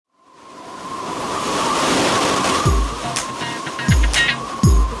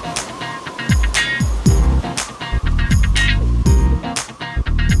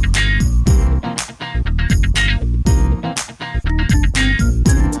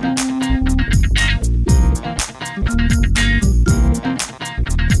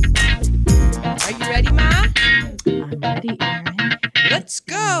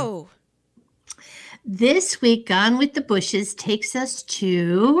This week, Gone with the Bushes takes us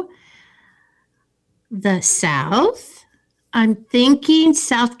to the South. I'm thinking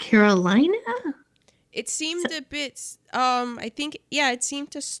South Carolina. It seemed a bit, it seemed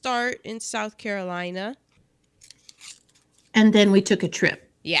to start in South Carolina. And then we took a trip.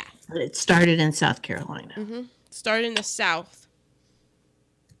 Yeah. But it started in South Carolina. Mm-hmm. Started in the South.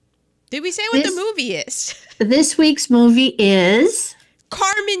 Did we say what the movie is? This week's movie is...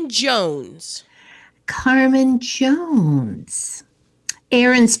 Carmen Jones. Carmen Jones.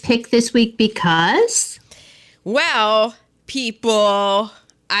 Aaron's pick this week because... Well, people,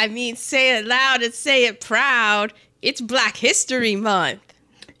 say it loud and say it proud. It's Black History Month.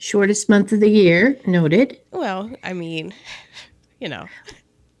 Shortest month of the year, noted. Well,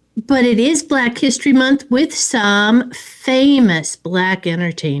 But it is Black History Month with some famous Black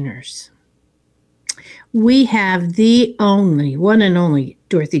entertainers. We have the one and only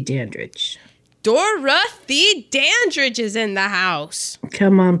Dorothy Dandridge. Dorothy Dandridge is in the house.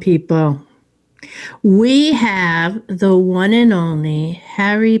 Come on, people. We have the one and only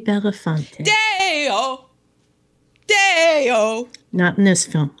Harry Belafonte. Deo! Deo! Not in this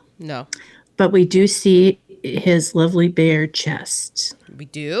film. No. But we do see his lovely bare chest. We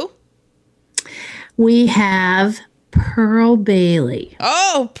do? We have Pearl Bailey.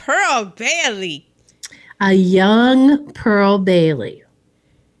 Oh, Pearl Bailey. A young Pearl Bailey.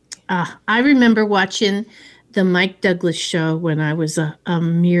 I remember watching the Mike Douglas show when I was a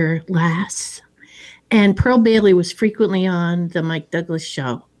mere lass. And Pearl Bailey was frequently on the Mike Douglas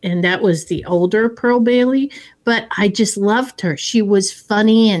show. And that was the older Pearl Bailey. But I just loved her. She was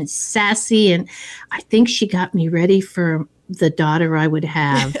funny and sassy. And I think she got me ready for the daughter I would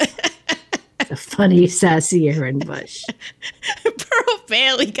have. The funny, sassy Aaron Bush. Pearl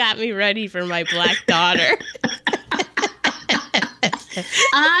Bailey got me ready for my black daughter.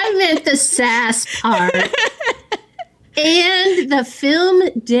 I meant the sass part. And the film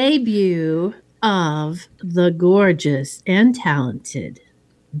debut of the gorgeous and talented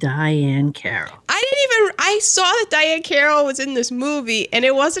Diahann Carroll. I saw that Diahann Carroll was in this movie, and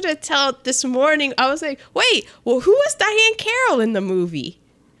it wasn't until this morning I was like, wait, well, who was Diahann Carroll in the movie?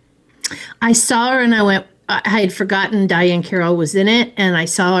 I saw her and I had forgotten Diahann Carroll was in it, and I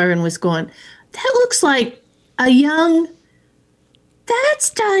saw her and was going, that looks like that's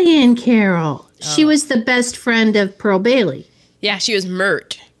Diahann Carroll. Oh. She was the best friend of Pearl Bailey. Yeah, she was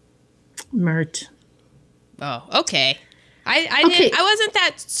Mert. Oh, okay. I wasn't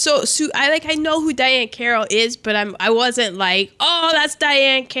that I know who Diahann Carroll is, but I wasn't like, oh, that's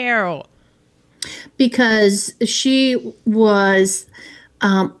Diahann Carroll. Because she was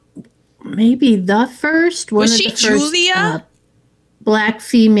maybe the first one. Was she Julia? Black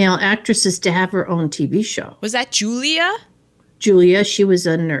female actresses to have her own TV show. Was that Julia? Julia, she was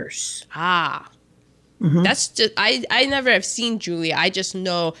a nurse. Ah. Mm-hmm. That's just I never have seen Julia. I just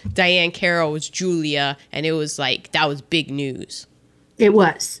know Diahann Carroll was Julia, and it was like that was big news. It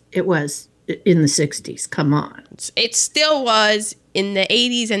was in the 60s. Come on. It still was in the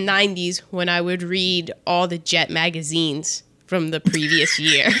 80s and 90s when I would read all the Jet magazines from the previous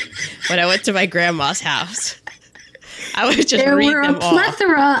year when I went to my grandma's house. I would just read them all. There were a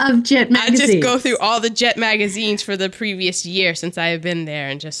plethora of Jet magazines. I just go through all the Jet magazines for the previous year since I have been there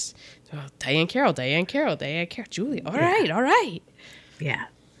and just, Diahann Carroll, Julie. All right. Yeah.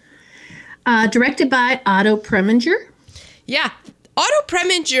 Directed by Otto Preminger. Yeah. Otto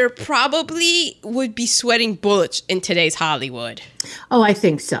Preminger probably would be sweating bullets in today's Hollywood. Oh, I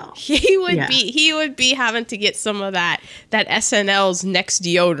think so. He would be having to get some of that SNL's Next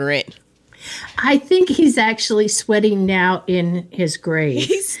deodorant. I think he's actually sweating now in his grave.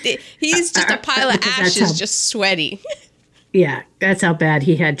 He's just a pile of ashes, just sweaty. Yeah, that's how bad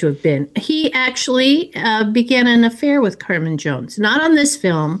he had to have been. He actually began an affair with Carmen Jones, not on this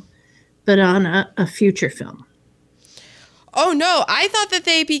film, but on a future film. Oh, no. I thought that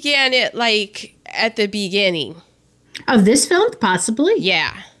they began it, like, at the beginning. Of this film? Possibly.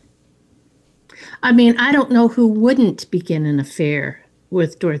 Yeah. I mean, I don't know who wouldn't begin an affair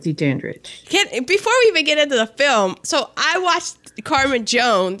with Dorothy Dandridge. Before we even get into the film, so I watched Carmen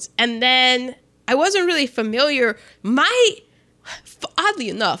Jones, and then I wasn't really familiar. Oddly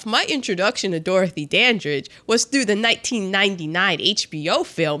enough, my introduction to Dorothy Dandridge was through the 1999 HBO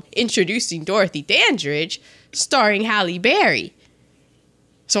film Introducing Dorothy Dandridge, starring Halle Berry.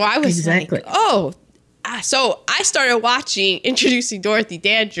 So I was like, oh. So I started watching Introducing Dorothy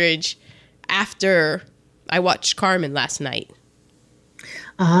Dandridge after I watched Carmen last night.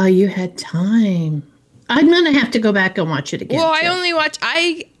 Oh, you had time. I'm going to have to go back and watch it again. Well,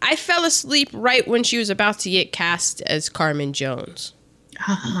 I fell asleep right when she was about to get cast as Carmen Jones.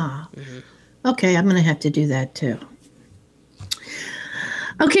 Ah. Mm-hmm. Okay, I'm going to have to do that too.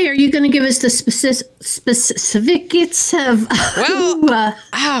 Okay, are you going to give us the specifics of Well,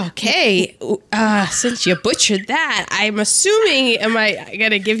 okay. Since you butchered that, I'm assuming, am I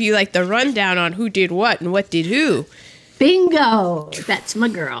going to give you like the rundown on who did what and what did who? Bingo! That's my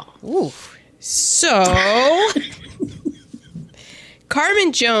girl. Ooh. So,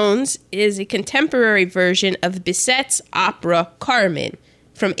 Carmen Jones is a contemporary version of Bizet's opera Carmen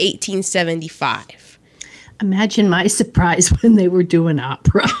from 1875. Imagine my surprise when they were doing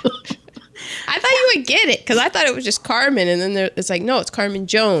opera. I thought you would get it because I thought it was just Carmen, and then it's like, no, it's Carmen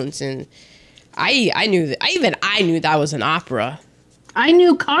Jones, and I knew that. I knew that was an opera. I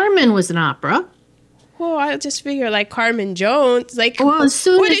knew Carmen was an opera. Well, I just figured like Carmen Jones, like. Well, as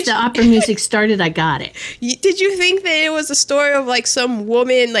soon as the opera music started, I got it. Did you think that it was a story of like some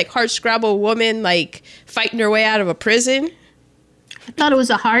woman, like hardscrabble woman, like fighting her way out of a prison? I thought it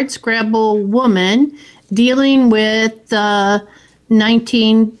was a hardscrabble woman dealing with the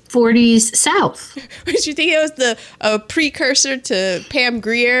 1940s South. Did you think it was the precursor to Pam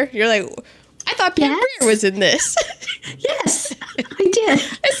Grier? You're like, I thought Pam Grier was in this. Yes, I did.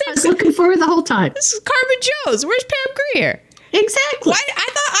 I was looking for her the whole time. This is Carmen Jones. Where's Pam Grier? Exactly. Why? I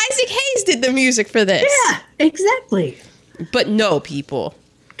thought Isaac Hayes did the music for this. Yeah, exactly. But no, people.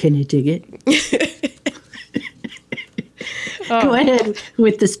 Can you dig it? Go ahead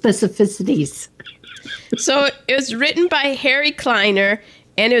with the specificities. So it was written by Harry Kleiner,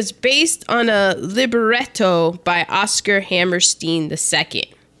 and it was based on a libretto by Oscar Hammerstein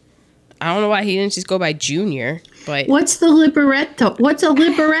II. I don't know why he didn't just go by Junior, but what's the libretto? What's a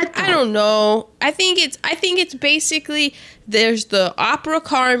libretto? I don't know. I think it's basically there's the opera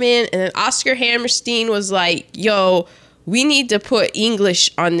Carmen, and then Oscar Hammerstein was like, "Yo, we need to put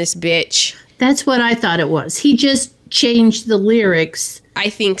English on this bitch." That's what I thought it was. He just changed the lyrics. I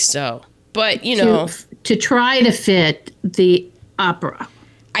think so, but you know, to try to fit the opera.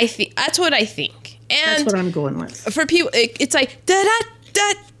 I think that's what I think, and that's what I'm going with. For people, it's like da da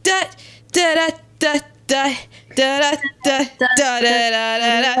da da da da da da da da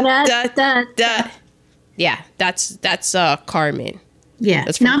da da da. Yeah, that's Carmen. Yeah,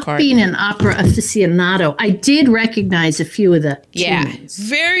 that's not Carmen. Being an opera aficionado, I did recognize a few of the tunes.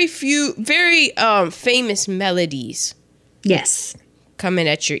 Very few, very famous melodies. Yes, coming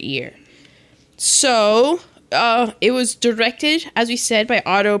at your ear. So, it was directed, as we said, by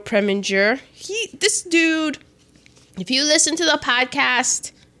Otto Preminger. This dude, if you listen to the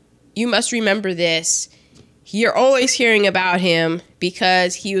podcast, you must remember this. You're always hearing about him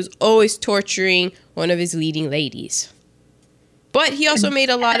because he was always torturing one of his leading ladies. But he also made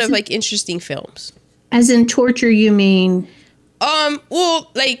a lot of like interesting films. As in torture, you mean?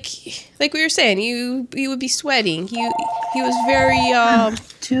 Well, like we were saying, he would be sweating. He was very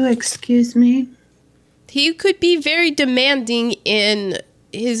to excuse me. He could be very demanding in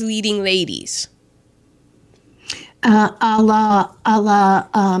his leading ladies. A la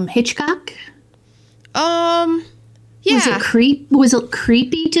Hitchcock. Yeah. Was it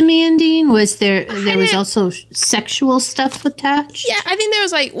creepy demanding? Was there was also sexual stuff attached? Yeah, I think there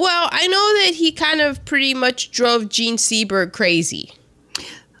was like, well, I know that he kind of pretty much drove Gene Seberg crazy.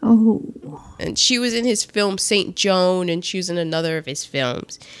 Oh. And she was in his film Saint Joan, and she was in another of his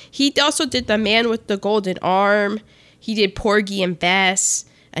films. He also did The Man with the Golden Arm. He did Porgy and Bess,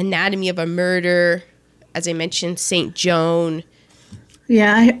 Anatomy of a Murder, as I mentioned, Saint Joan.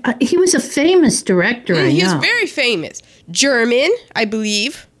 Yeah, he was a famous director. He was very famous. German, I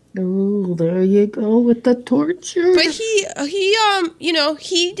believe. Oh, there you go with the torture. But he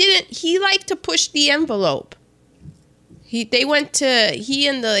liked to push the envelope. He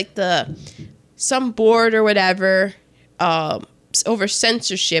and some board or whatever over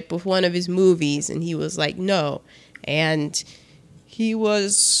censorship with one of his movies, and he was like, no. And he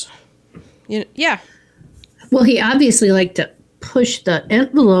was, yeah. Well, he obviously liked to push the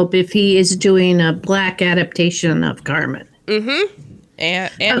envelope if he is doing a black adaptation of Carmen. Mm-hmm.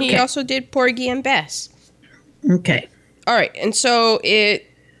 And okay. He also did Porgy and Bess. Okay. All right. And so we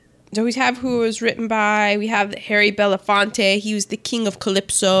have who it was written by. We have Harry Belafonte. He was the king of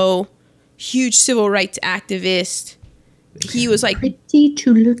Calypso. Huge civil rights activist. He was like pretty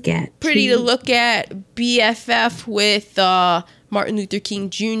to look at. BFF with Martin Luther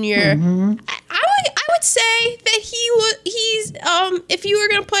King Jr. Mm-hmm. I would say that he's if you were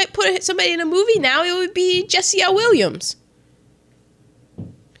gonna put somebody in a movie now, it would be Jesse L. Williams.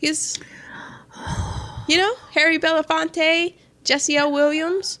 He's Harry Belafonte, Jesse L.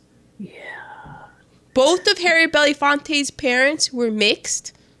 Williams. Yeah. Both of Harry Belafonte's parents were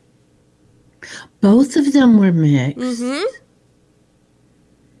mixed. Both of them were mixed. Mm-hmm.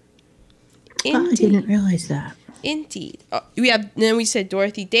 I didn't realize that. Indeed. We said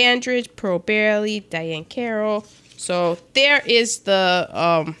Dorothy Dandridge, Pearl Bailey, Diane Carroll. So there is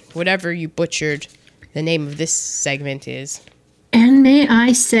the whatever you butchered the name of this segment is. And may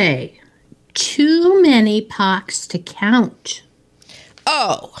I say, too many Pox to count.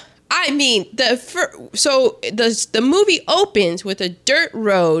 Oh, I mean, the movie opens with a dirt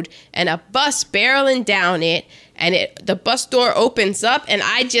road and a bus barreling down it, and the bus door opens up, and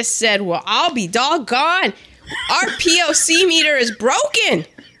I just said, well, I'll be doggone. Our POC meter is broken.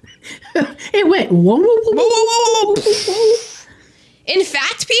 It went whoa, whoa, whoa, whoa, whoa, whoa. In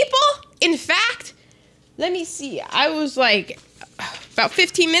fact, let me see. I was like, about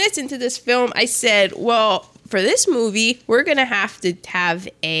 15 minutes into this film, I said, well, for this movie, we're going to have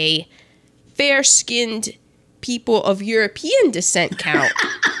a fair-skinned people of European descent count.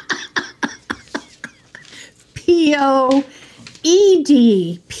 P-O-E-D.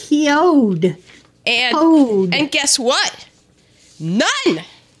 P-O-D. And guess what? None.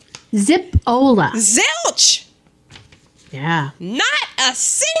 Zip-ola. Zilch. Yeah. Not a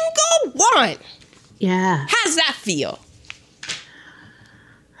single one. Yeah. How's that feel?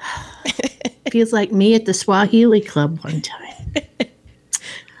 Feels like me at the Swahili Club one time.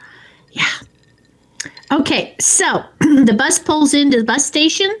 Yeah. Okay, so the bus pulls into the bus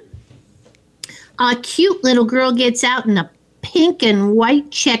station. A cute little girl gets out in a pink and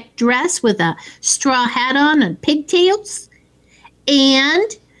white check dress with a straw hat on and pigtails.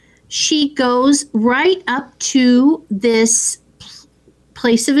 And she goes right up to this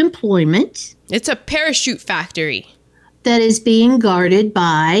place of employment. It's a parachute factory that is being guarded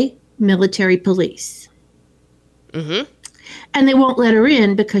by military police. Mm-hmm. And they won't let her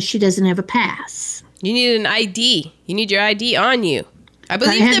in because she doesn't have a pass. You need an ID. You need your ID on you. I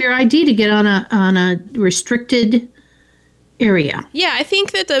believe you have your ID to get on a restricted area. Yeah, I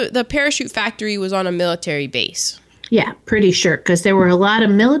think that the parachute factory was on a military base. Yeah, pretty sure, because there were a lot of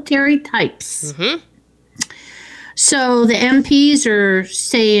military types. Mm-hmm. So the MPs are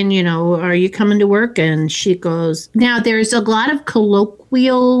saying, are you coming to work? And she goes, now there's a lot of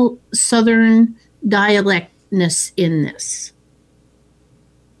colloquial Southern dialectness in this.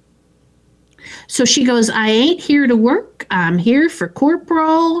 So she goes, I ain't here to work. I'm here for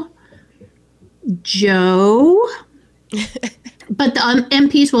Corporal Joe. But the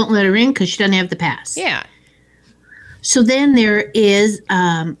MPs won't let her in because she doesn't have the pass. Yeah. So then there is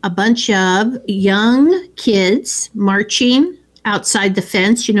a bunch of young kids marching outside the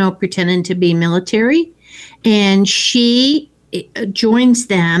fence, pretending to be military. And she joins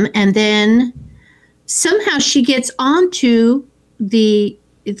them. And then somehow she gets onto the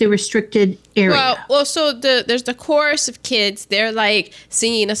restricted area. Well, so there's the chorus of kids. They're like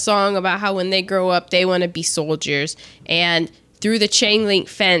singing a song about how when they grow up, they want to be soldiers. And through the chain link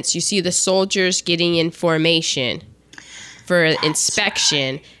fence, you see the soldiers getting in formation for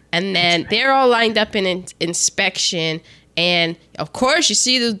inspection. And then they're all lined up in inspection. And of course, you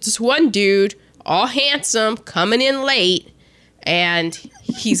see this one dude, all handsome, coming in late. And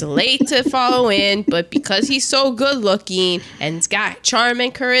he's late to follow in, but because he's so good looking and he's got charm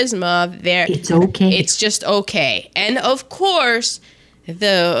and charisma, it's okay. It's just okay. And of course,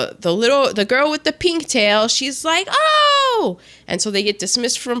 the girl with the pink tail, she's like, oh! And so they get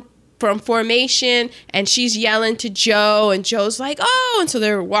dismissed from formation, and she's yelling to Joe, and Joe's like, oh! And so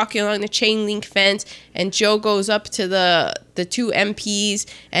they're walking along the chain link fence, and Joe goes up to the two MPs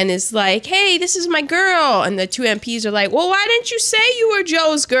and is like, hey, this is my girl. And the two MPs are like, well, why didn't you say you were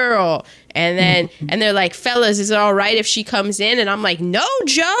Joe's girl? And then and they're like, fellas, is it all right if she comes in? And I'm like, no,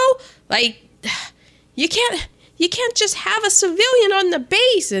 Joe, like, you can't just have a civilian on the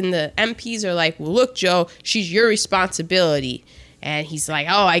base. And the MPs are like, well, look, Joe, she's your responsibility. And he's like,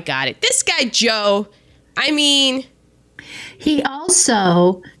 oh, I got it. This guy, Joe, I mean... He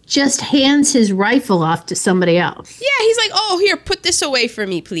also just hands his rifle off to somebody else. Yeah, he's like, oh, here, put this away for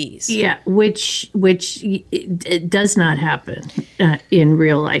me, please. Yeah, which it does not happen in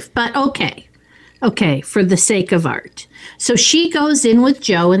real life. But okay, for the sake of art. So she goes in with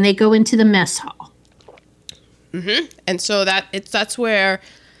Joe, and they go into the mess hall. Mm-hmm. And so that's where...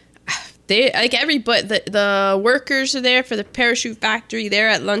 They like everybody. The workers are there for the parachute factory. They're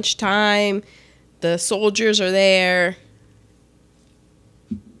at lunchtime. The soldiers are there.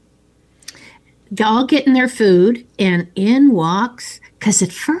 They're all getting their food, and in walks. Because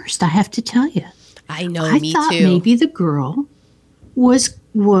at first, I have to tell you, I know. I thought maybe the girl was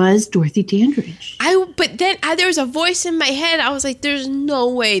Dorothy Dandridge. I but then there was a voice in my head. I was like, there's no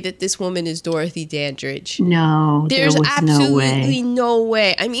way that this woman is Dorothy Dandridge. No, There's there was absolutely no way. no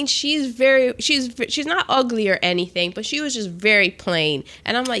way. I mean, she's not ugly or anything, but she was just very plain.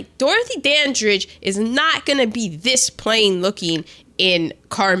 And I'm like, Dorothy Dandridge is not going to be this plain looking in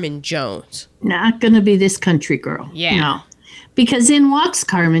Carmen Jones. Not going to be this country girl. Yeah. No. Because in walks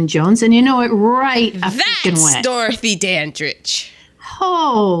Carmen Jones, and you know it right a freaking That's way. Dorothy Dandridge.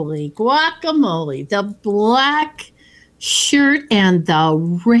 Holy guacamole. The black shirt and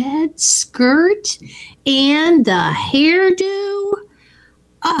the red skirt and the hairdo.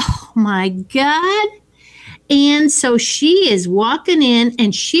 Oh my God. And so she is walking in,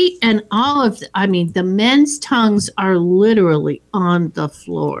 and the men's tongues are literally on the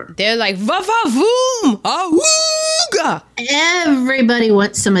floor. They're like, va-va-voom, awooga. Everybody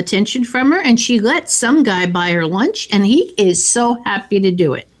wants some attention from her, and she lets some guy buy her lunch, and he is so happy to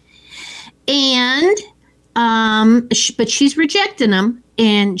do it. And, but she's rejecting him,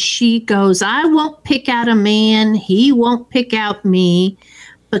 and she goes, I won't pick out a man. He won't pick out me.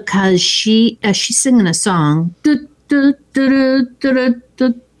 Because she's singing a song, and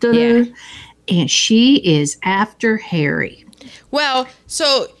she is after Harry. Well,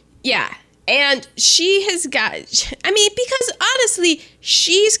 so yeah, and she has got. I mean, because honestly,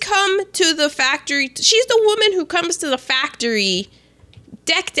 she's come to the factory. She's the woman who comes to the factory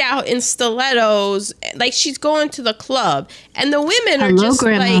decked out in stilettos, like she's going to the club, and the women are just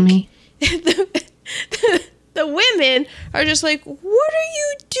Grandmommy. like. The women are just like, what are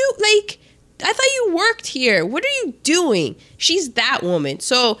you doing? Like, I thought you worked here. What are you doing? She's that woman.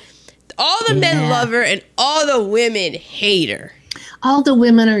 So all the men love her and all the women hate her. All the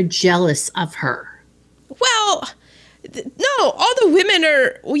women are jealous of her. Well, no, all the women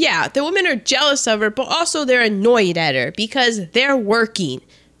the women are jealous of her, but also they're annoyed at her because they're working.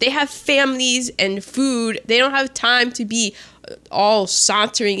 They have families and food. They don't have time to be all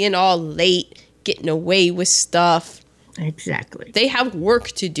sauntering in all late, getting away with stuff. Exactly. They have work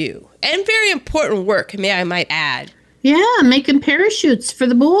to do, and very important work, may I might add. Yeah, making parachutes for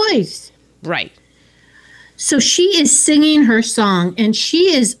the boys. Right. So she is singing her song, and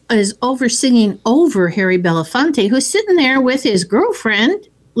she is over singing over Harry Belafonte, who's sitting there with his girlfriend,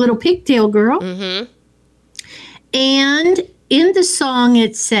 little pigtail girl. Mm-hmm. And in the song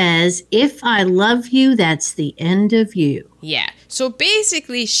it says, if I love you, that's the end of you. Yeah. So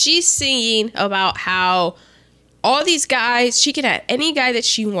basically, she's singing about how all these guys, she can have any guy that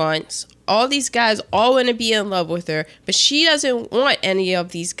she wants. All these guys all want to be in love with her, but she doesn't want any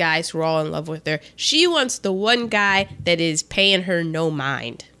of these guys who are all in love with her. She wants the one guy that is paying her no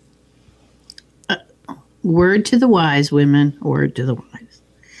mind. Word to the wise, women. Word to the wise.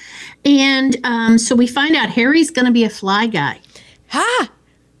 And so we find out Harry's going to be a fly guy.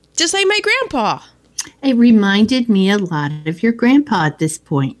 Just like my grandpa. It reminded me a lot of your grandpa at this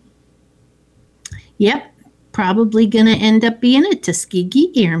point. Yep, probably going to end up being a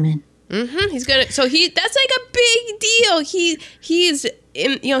Tuskegee Airman. Mm-hmm. That's like a big deal. He's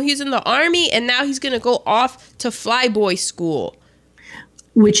in the Army, and now he's gonna go off to flyboy school,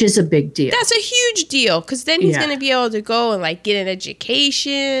 which is a big deal. That's a huge deal because then he's gonna be able to go and like get an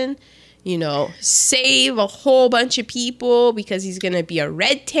education, save a whole bunch of people because he's gonna be a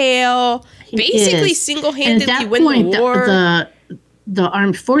red tail. Basically, single-handedly win the war. The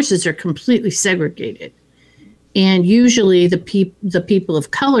armed forces are completely segregated. And usually the people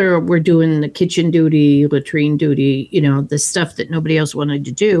of color were doing the kitchen duty, latrine duty, the stuff that nobody else wanted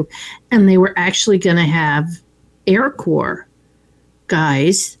to do. And they were actually going to have Air Corps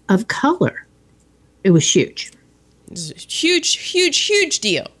guys of color. It was huge. It's a huge, huge, huge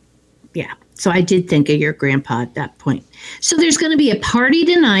deal. Yeah. So I did think of your grandpa at that point. So there's going to be a party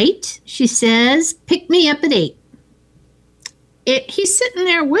tonight. She says, pick me up at 8. He's sitting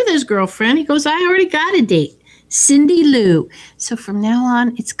there with his girlfriend. He goes, I already got a date. Cindy Lou. So from now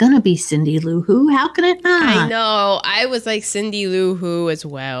on, it's going to be Cindy Lou Who. How can it not? I know. I was like Cindy Lou Who as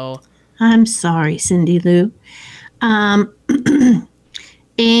well. I'm sorry, Cindy Lou.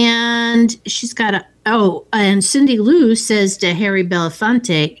 And she's got and Cindy Lou says to Harry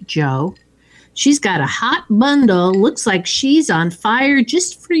Belafonte, Joe, she's got a hot bundle. Looks like she's on fire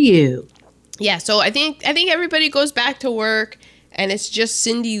just for you. Yeah, so I think everybody goes back to work, and it's just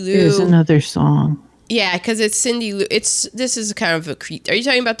Cindy Lou. There's another song. Yeah, because it's Cindy Lou. This is kind of a creep. Are you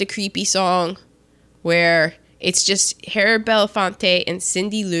talking about the creepy song where it's just Harry Belafonte and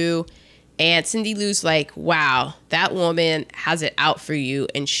Cindy Lou, and Cindy Lou's like, wow, that woman has it out for you,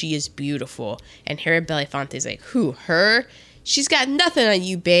 and she is beautiful. And Harry Belafonte's like, who, her? She's got nothing on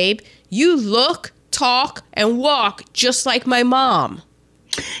you, babe. You look, talk, and walk just like my mom.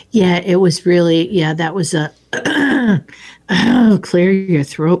 Yeah, it was really, yeah, that was a clear your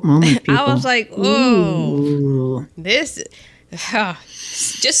throat moment, people. I was like, oh, Ooh. this.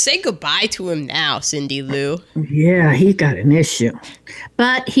 Just say goodbye to him now, Cindy Lou. Yeah, he got an issue.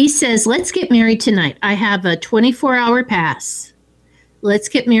 But he says, let's get married tonight. I have a 24-hour pass. Let's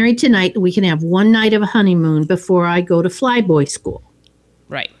get married tonight. We can have one night of a honeymoon before I go to flyboy school.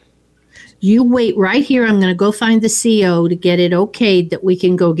 Right. You wait right here. I'm going to go find the CO to get it okayed that we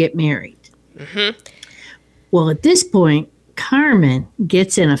can go get married. Mm-hmm. Well, at this point, Carmen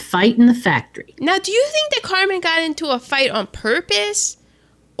gets in a fight in the factory. Now, do you think that Carmen got into a fight on purpose?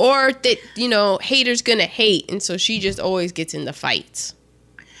 Or that, haters gonna hate, and so she just always gets in the fights?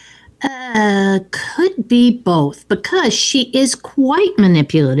 Could be both, because she is quite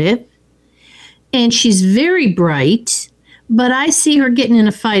manipulative and she's very bright, but I see her getting in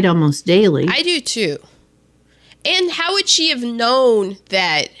a fight almost daily. I do too. And how would she have known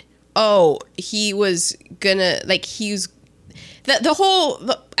that, he was gonna, the whole,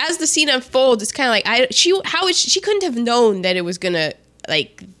 as the scene unfolds, it's kind of like, she couldn't have known that it was gonna,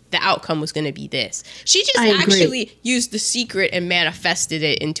 the outcome was gonna be this. She just actually used the secret and manifested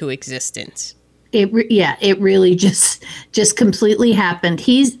it into existence. It really just completely happened.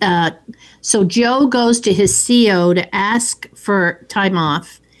 So Joe goes to his CO to ask for time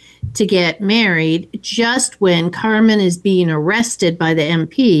off to get married just when Carmen is being arrested by the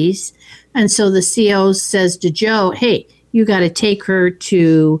MPs. And so the CO says to Joe, hey, you got to take her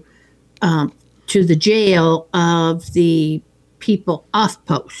to the jail of the people off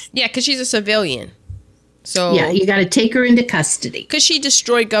post. Yeah, because she's a civilian. So yeah, you got to take her into custody. Because she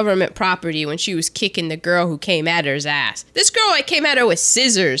destroyed government property when she was kicking the girl who came at her's ass. This girl came at her with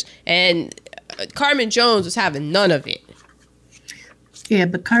scissors, and Carmen Jones was having none of it. Yeah,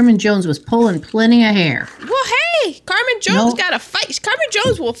 but Carmen Jones was pulling plenty of hair. Well, hey, Carmen Jones got to fight. Carmen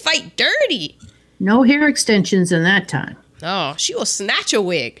Jones will fight dirty. No hair extensions in that time. Oh, she will snatch a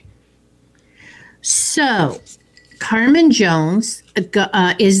wig. So Carmen Jones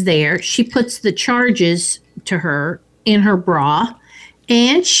is there. She puts the charges to her in her bra,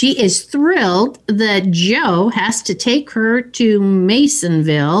 and she is thrilled that Joe has to take her to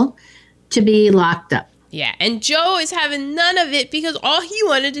Masonville to be locked up. Yeah, and Joe is having none of it because all he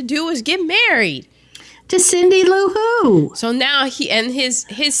wanted to do was get married. To Cindy Lou Who. So now his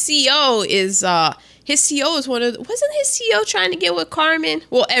CO is one of wasn't his CO trying to get with Carmen?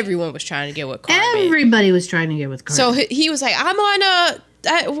 Well, everyone was trying to get with Carmen. Everybody was trying to get with Carmen. So he was like, I'm on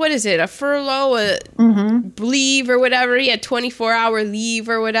a furlough, leave or whatever. He had 24-hour leave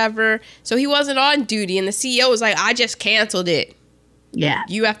or whatever. So he wasn't on duty. And the CEO was like, I just canceled it. Yeah.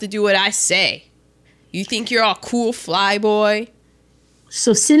 You have to do what I say. You think you're all cool, fly boy?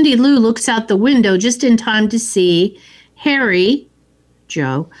 So Cindy Lou looks out the window just in time to see Harry,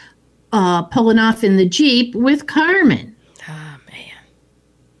 Joe, pulling off in the Jeep with Carmen. Oh, man.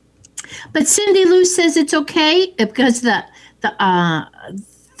 But Cindy Lou says it's okay because the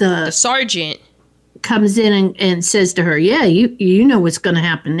sergeant comes in and says to her, yeah, you know what's going to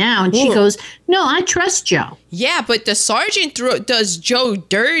happen now. And she goes, no, I trust Joe. Yeah, but the sergeant does Joe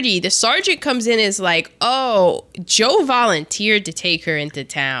dirty. The sergeant comes in and is like, oh, Joe volunteered to take her into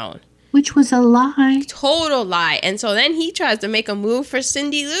town. Which was a lie. Total lie. And so then he tries to make a move for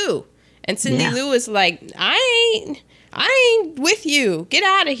Cindy Lou. And Cindy Lou is like, I ain't with you. Get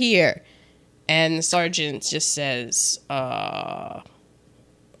out of here. And the sergeant just says, I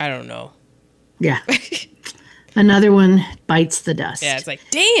don't know. Yeah. Another one bites the dust. Yeah, it's like,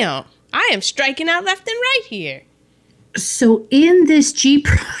 damn, I am striking out left and right here. So in this Jeep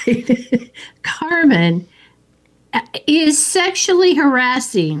ride, Carmen is sexually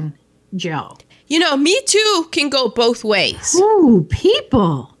harassing Joe. Me Too can go both ways. Ooh,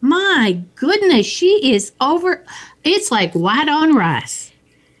 people. My goodness. She is over. It's like white on rice.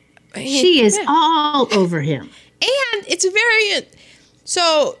 She is all over him. And it's very...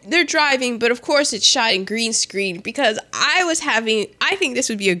 So they're driving, but of course it's shot in green screen because I think this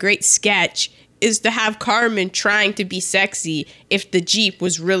would be a great sketch, is to have Carmen trying to be sexy if the Jeep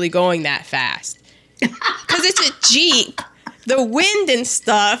was really going that fast. Because it's a Jeep, the wind and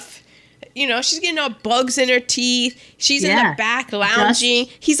stuff, she's getting all bugs in her teeth. She's in the back lounging.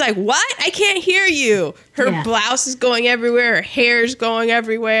 He's like, what? I can't hear you. Her blouse is going everywhere. Her hair's going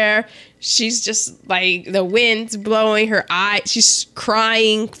everywhere. She's just like, the wind's blowing her eye. She's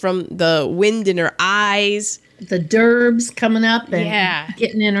crying from the wind in her eyes. The derbs coming up and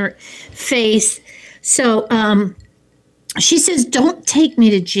getting in her face. So she says, don't take me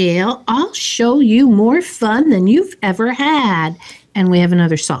to jail. I'll show you more fun than you've ever had. And we have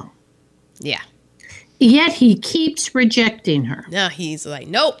another song. Yeah. Yet he keeps rejecting her. Now he's like,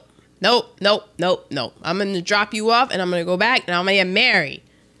 nope. I'm going to drop you off and I'm going to go back and I'm going to get married.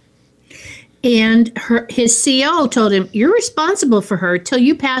 And his CO told him, you're responsible for her till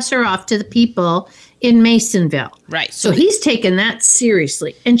you pass her off to the people in Masonville. Right. So he's taken that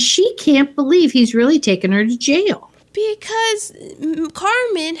seriously. And she can't believe he's really taken her to jail. Because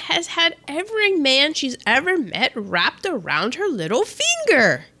Carmen has had every man she's ever met wrapped around her little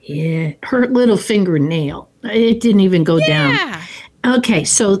finger. Yeah, her little fingernail. It didn't even go down. Okay,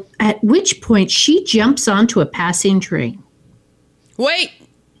 so at which point she jumps onto a passing train. Wait,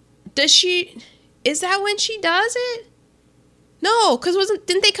 is that when she does it? No, because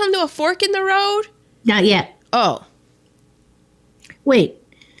didn't they come to a fork in the road? Not yet. Oh. Wait,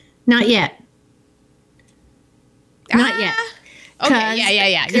 not yet. Not yet. Okay,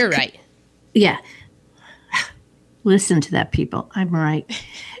 yeah. You're right. Yeah. Listen to that, people. I'm right.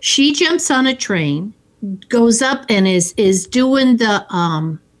 She jumps on a train, goes up and is doing the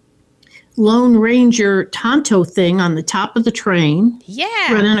Lone Ranger Tonto thing on the top of the train.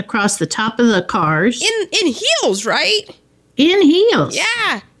 Yeah. Running across the top of the cars. In heels, right? In heels.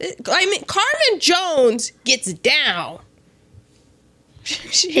 Yeah. I mean, Carmen Jones gets down.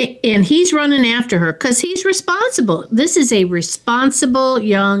 And he's running after her because he's responsible. This is a responsible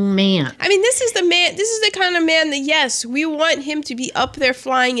young man. I mean, this is the kind of man that, yes, we want him to be up there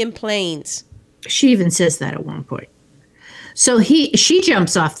flying in planes. She even says that at one point. So she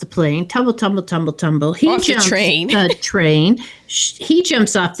jumps off the plane, tumble. He off jumps the train. He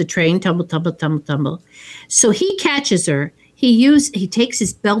jumps off the train, tumble. So he catches her. He takes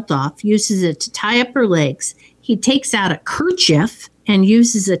his belt off, uses it to tie up her legs. He takes out a kerchief and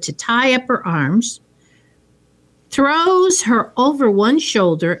uses it to tie up her arms, throws her over one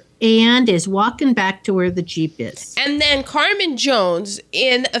shoulder, and is walking back to where the Jeep is. And then Carmen Jones,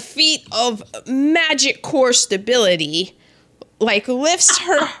 in a feat of magic core stability, like lifts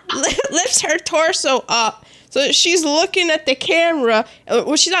her torso up so that she's looking at the camera.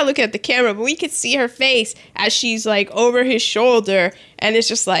 Well, she's not looking at the camera, but we could see her face as she's like over his shoulder, and it's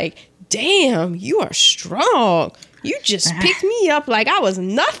just like, damn, you are strong. You just picked me up like I was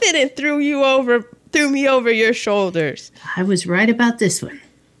nothing and threw me over your shoulders. I was right about this one.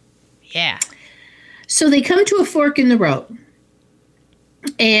 Yeah. So they come to a fork in the road.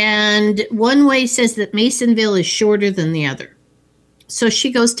 And one way says that Masonville is shorter than the other. So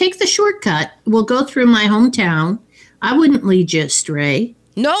she goes, take the shortcut. We'll go through my hometown. I wouldn't lead you astray.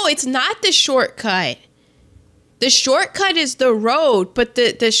 No, it's not the shortcut. The shortcut is the road, but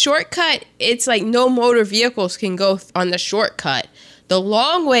the shortcut, it's like no motor vehicles can go on the shortcut. The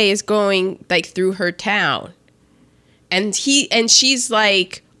long way is going like through her town. And she's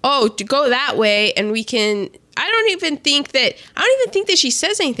like, oh, to go that way and we can, I don't even think that she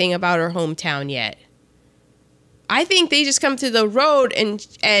says anything about her hometown yet. I think they just come to the road and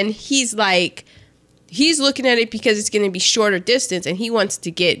he's like, he's looking at it because it's going to be shorter distance and he wants to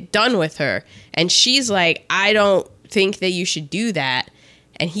get done with her. And she's like, I don't think that you should do that.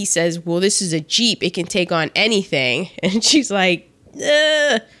 And he says, well, this is a Jeep. It can take on anything. And she's like,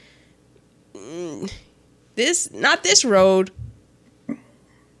 not this road.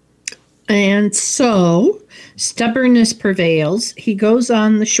 And so stubbornness prevails. He goes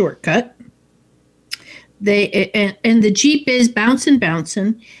on the shortcut. And the Jeep is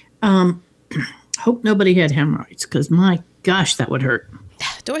bouncing. Hope nobody had hemorrhoids because my gosh, that would hurt.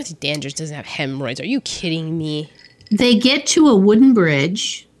 Dorothy Dandridge doesn't have hemorrhoids. Are you kidding me? They get to a wooden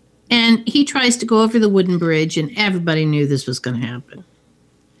bridge and he tries to go over the wooden bridge and everybody knew this was going to happen.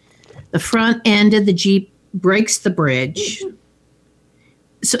 The front end of the Jeep breaks the bridge.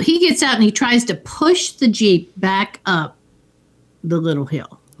 So he gets out and he tries to push the Jeep back up the little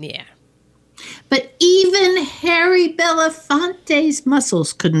hill. Yeah. But even Harry Belafonte's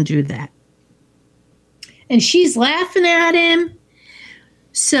muscles couldn't do that. And she's laughing at him.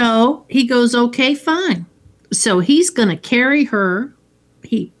 So he goes, okay, fine. So he's going to carry her.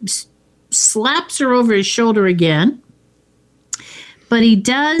 He slaps her over his shoulder again. But he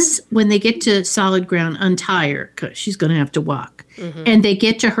does, when they get to solid ground, untie her because she's going to have to walk. Mm-hmm. And they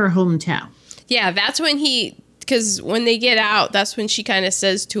get to her hometown. Yeah, that's when because when they get out, that's when she kind of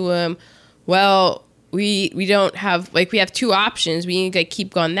says to him, well, we don't have, like, we have two options. We can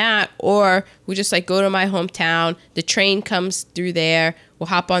keep going that, or we just, like, go to my hometown. The train comes through there. We'll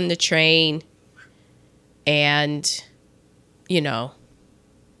hop on the train. And, you know.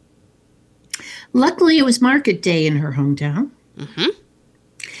 Luckily, it was market day in her hometown. Mm-hmm.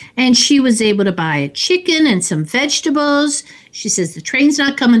 And she was able to buy a chicken and some vegetables. She says, the train's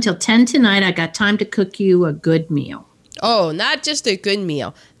not coming until 10 tonight. I got time to cook you a good meal. Oh, not just a good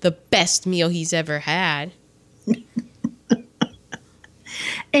meal. The best meal he's ever had.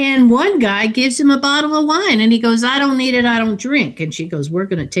 And one guy gives him a bottle of wine, and he goes, I don't need it, I don't drink. And she goes, we're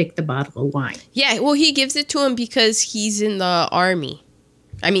going to take the bottle of wine. Yeah, well, he gives it to him because he's in the army.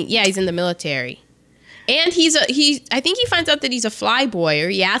 I mean, yeah, he's in the military. And I think he finds out that he's a fly boy, or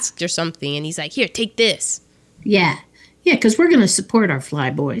he asked or something, and he's like, here, take this. Yeah, because we're going to support our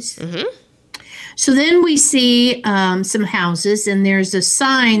fly boys. Mm-hmm. So then we see some houses, and there's a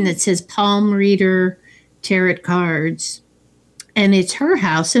sign that says Palm Reader Tarot Cards. And it's her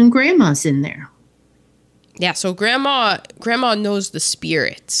house, and Grandma's in there. Yeah, so Grandma knows the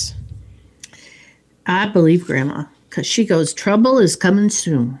spirits. I believe Grandma, because she goes, trouble is coming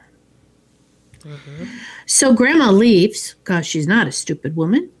soon. Mm-hmm. So Grandma leaves, because she's not a stupid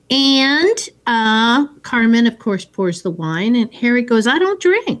woman. And Carmen, of course, pours the wine, and Harry goes, I don't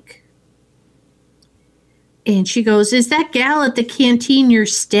drink. And she goes, is that gal at the canteen you're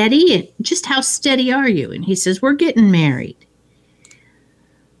steady? And just how steady are you? And he says, we're getting married.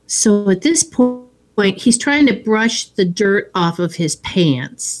 So at this point, he's trying to brush the dirt off of his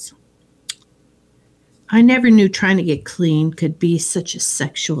pants. I never knew trying to get clean could be such a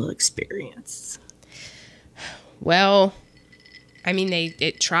sexual experience. Well, I mean,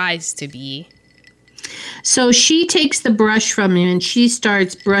 it tries to be. So she takes the brush from him, and she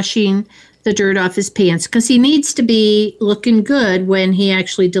starts brushing the dirt off his pants because he needs to be looking good when he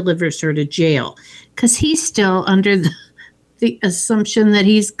actually delivers her to jail, because he's still under the assumption that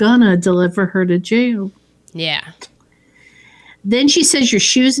he's gonna deliver her to jail. Yeah. Then she says your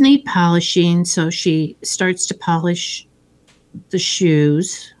shoes need polishing, so she starts to polish the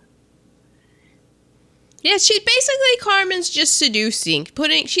shoes. Yeah, Carmen's just seducing.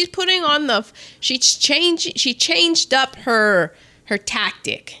 She changed up her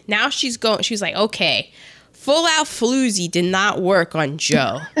tactic. Now she's like, okay, full out floozy did not work on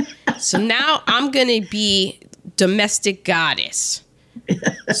Joe. So now I'm gonna be domestic goddess.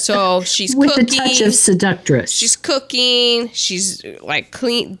 So she's with cooking. With a touch of seductress. She's cooking. She's like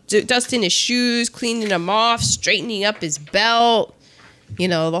dusting his shoes, cleaning them off, straightening up his belt. You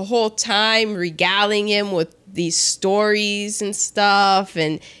know, the whole time regaling him with these stories and stuff.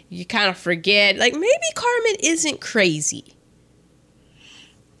 And you kind of forget, like, maybe Carmen isn't crazy.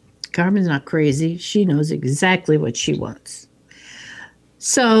 Carmen's not crazy. She knows exactly what she wants.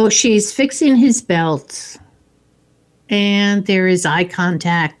 So she's fixing his belt. And there is eye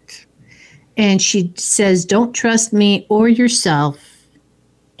contact. And she says, don't trust me or yourself.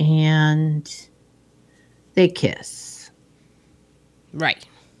 And they kiss. Right.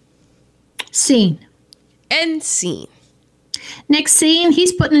 Scene. End scene. Next scene,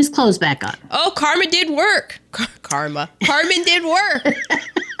 he's putting his clothes back on. Oh, Karma did work. Carmen did work.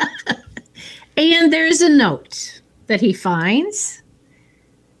 And there's a note that he finds.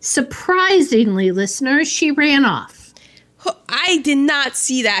 Surprisingly, listeners, she ran off. I did not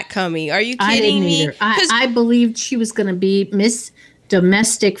see that coming. Are you kidding me? Either. I believed she was going to be Miss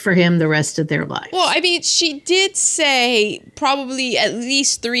Domestic for him the rest of their life. Well, I mean, she did say probably at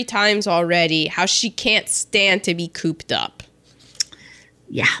least 3 times already how she can't stand to be cooped up.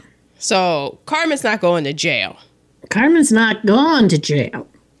 Yeah. So Carmen's not going to jail. Carmen's not going to jail.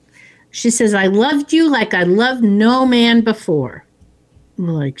 She says, I loved you like I loved no man before.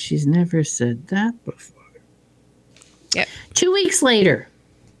 Like she's never said that before. Yep. 2 weeks later,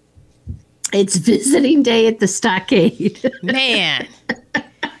 it's visiting day at the stockade. Man.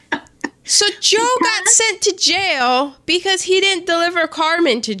 So Joe got sent to jail because he didn't deliver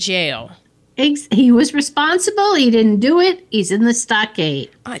Carmen to jail. He was responsible. He didn't do it. He's in the stockade.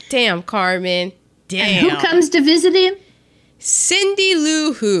 Oh, damn, Carmen. Damn. And who comes to visit him? Cindy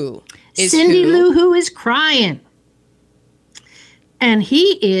Lou Who. Cindy Lou Who is crying. And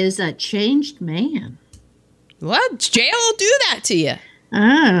he is a changed man. Well, jail will do that to you.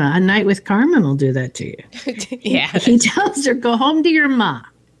 A night with Carmen will do that to you. Yeah. He tells her, go home to your ma.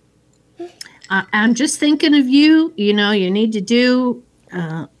 I'm just thinking of you. You know, you need to do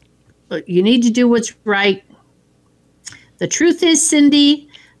what's right. The truth is, Cindy,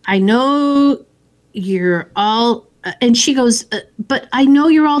 I know you're all, and she goes, but I know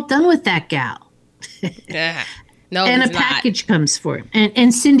you're all done with that gal. Yeah. No, and a package comes for him.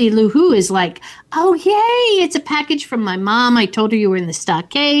 And Cindy Lou Who is like, oh, yay, it's a package from my mom. I told her you were in the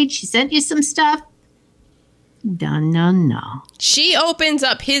stockade. She sent you some stuff. No. She opens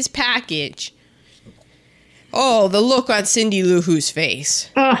up his package. Oh, the look on Cindy Lou Who's face.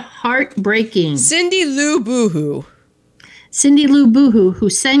 Heartbreaking. Cindy Lou Boohoo. Cindy Lou Boohoo, who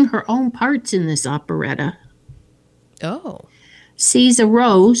sang her own parts in this operetta. Oh. Sees a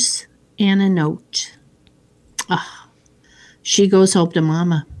rose and a note. she goes home to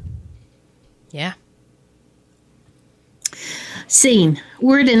mama. Yeah. Scene.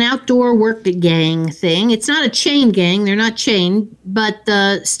 We're at an outdoor work gang thing. It's not a chain gang. They're not chained, but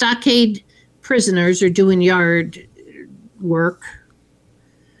the stockade prisoners are doing yard work.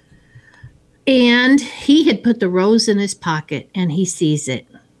 And he had put the rose in his pocket, and he sees it.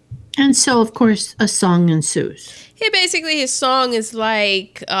 And so, of course, a song ensues. Yeah, basically his song is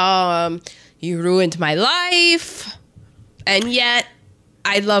like, you ruined my life, and yet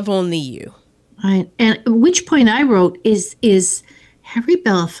I love only you. Right. And at which point I wrote, is Harry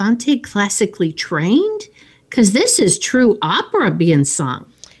Belafonte classically trained? Because this is true opera being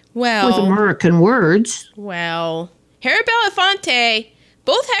sung Well, with American words. Well, Harry Belafonte,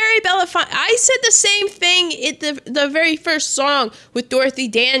 both Harry Belafonte, I said the same thing in the very first song with Dorothy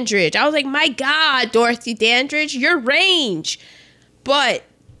Dandridge. I was like, my God, Dorothy Dandridge, your range. But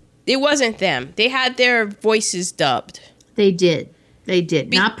it wasn't them. They had their voices dubbed. They did.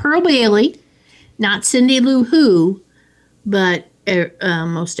 Not Pearl Bailey, not Cindy Lou Who, but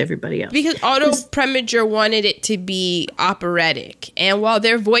most everybody else. Because Otto Preminger wanted it to be operatic. And while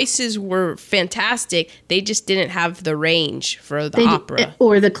their voices were fantastic, they just didn't have the range for the opera.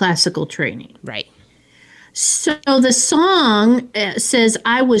 Or the classical training. Right. So the song says,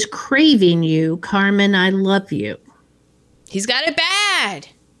 I was craving you, Carmen, I love you. He's got it bad.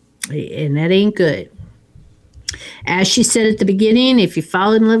 And that ain't good. As she said at the beginning, if you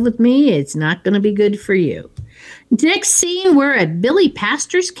fall in love with me, it's not going to be good for you. Next scene, we're at Billy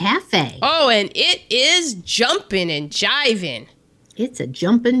Pastor's Cafe. Oh, and it is jumping and jiving. It's a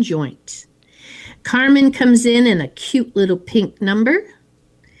jumping joint. Carmen comes in a cute little pink number.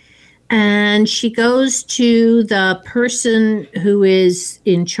 And she goes to the person who is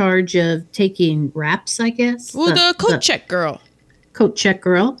in charge of taking raps, I guess. Well, the coat check girl. Coat check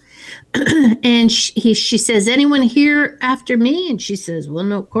girl. And she says, anyone here after me? And she says, well,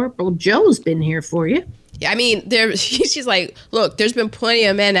 no, Corporal Joe's been here for you. Yeah, I mean, she's like, look, there's been plenty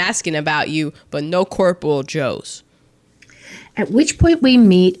of men asking about you, but no Corporal Joe's. At which point we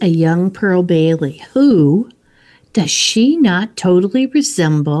meet a young Pearl Bailey. Who does she not totally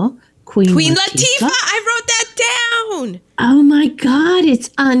resemble Queen Latifah? I wrote that down. Oh my God, it's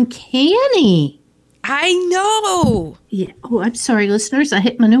uncanny. I know. Yeah. Oh, I'm sorry, listeners. I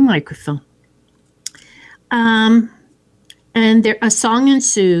hit my new microphone. And a song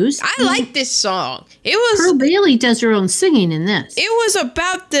ensues. I like this song. It was Pearl Bailey does her own singing in this. It was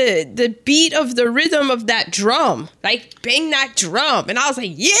about the beat of the rhythm of that drum, like bang that drum, and I was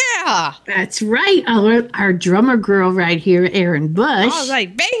like, yeah, that's right. Our drummer girl right here, Erin Bush. I was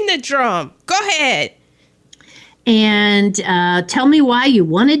like, bang the drum. Go ahead. And tell me why you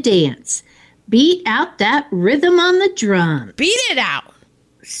want to dance. Beat out that rhythm on the drum. Beat it out.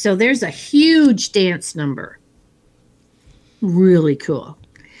 So there's a huge dance number. Really cool.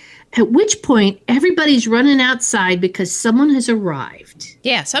 At which point, everybody's running outside because someone has arrived.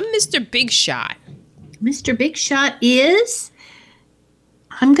 Yeah, some Mr. Big Shot. Mr. Big Shot is,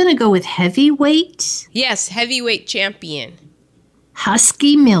 I'm going to go with heavyweight. Yes, heavyweight champion.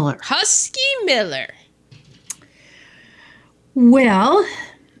 Husky Miller. Husky Miller. Well,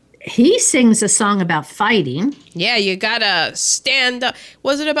 he sings a song about fighting. Yeah, you gotta stand up.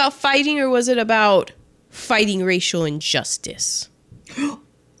 Was it about fighting or was it about fighting racial injustice?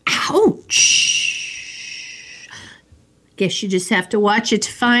 Ouch. Guess you just have to watch it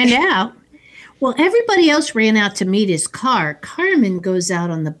to find out. Well, everybody else ran out to meet his car. Carmen goes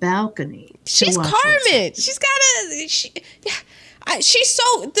out on the balcony. She's Carmen. She's got she's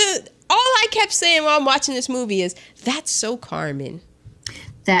so all I kept saying while I'm watching this movie is, that's so Carmen.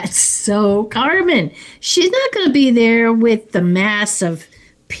 That's so Carmen. She's not going to be there with the mass of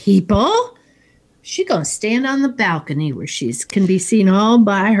people. She's going to stand on the balcony where she can be seen all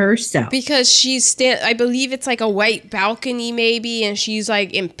by herself. Because I believe it's like a white balcony maybe, and she's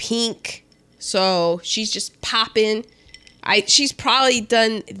like in pink. So she's just popping. She's probably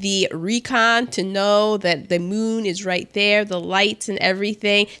done the recon to know that the moon is right there, the lights and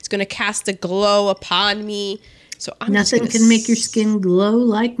everything. It's going to cast a glow upon me. So nothing can make your skin glow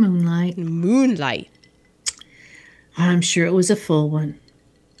like moonlight. Moonlight. I'm sure it was a full one.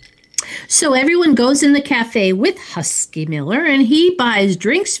 So everyone goes in the cafe with Husky Miller, and he buys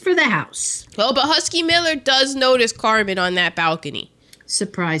drinks for the house. Well, but Husky Miller does notice Carmen on that balcony.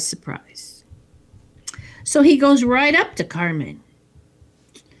 Surprise, surprise. So he goes right up to Carmen.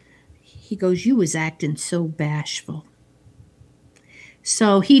 He goes, you was acting so bashful.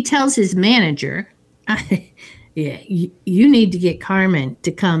 So he tells his manager, yeah, you need to get Carmen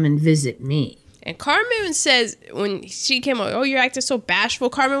to come and visit me. And Carmen says, when she came over, oh, you're acting so bashful.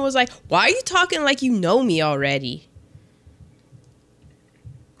 Carmen was like, why are you talking like you know me already?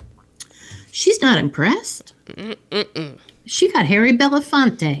 She's not impressed. Mm-mm. She got Harry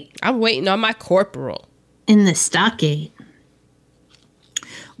Belafonte I'm waiting on my corporal. in the stockade.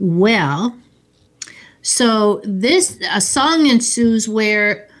 Well, so a song ensues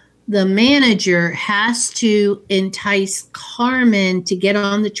where the manager has to entice Carmen to get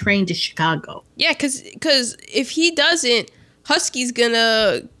on the train to Chicago. Yeah, because if he doesn't, Husky's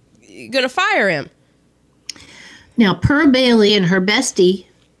gonna fire him. Now, Pearl Bailey and her bestie,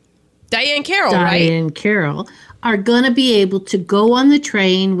 Diane Carroll, Carroll, are going to be able to go on the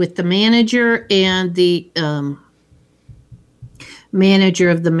train with the manager and the manager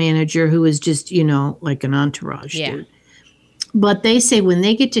of the manager, who is just, like an entourage dude. But they say when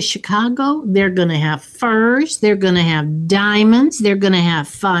they get to Chicago, they're going to have furs, they're going to have diamonds, they're going to have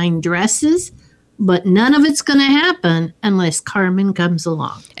fine dresses, but none of it's going to happen unless Carmen comes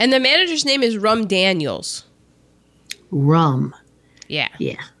along. And the manager's name is Rum Daniels. Rum. Yeah.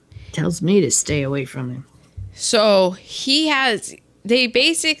 Yeah. Tells me to stay away from him. So they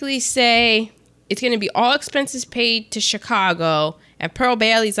basically say it's going to be all expenses paid to Chicago. And Pearl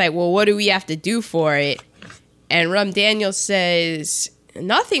Bailey's like, well, what do we have to do for it? And Rum Daniels says,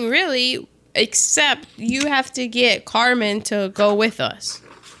 nothing really, except you have to get Carmen to go with us.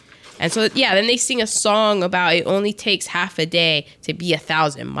 And so, yeah, then they sing a song about it only takes half a day to be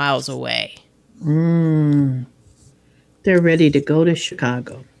 1,000 miles away. They're ready to go to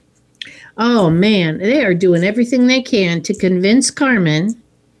Chicago. Oh, man, they are doing everything they can to convince Carmen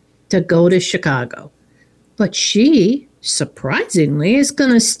to go to Chicago. But she, surprisingly, is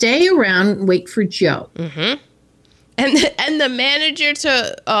going to stay around and wait for Joe. Mm-hmm. And the manager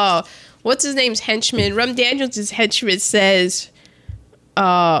to, what's his name's henchman? Rum Daniels' henchman says,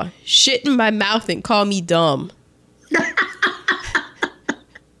 shit in my mouth and call me dumb.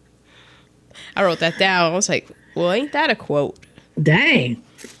 I wrote that down. I was like, well, ain't that a quote? Dang.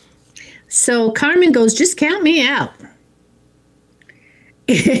 So Carmen goes, just count me out.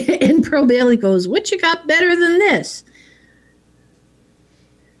 And Pearl Bailey goes, what you got better than this?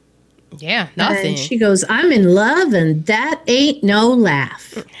 Yeah, nothing. And she goes, I'm in love, and that ain't no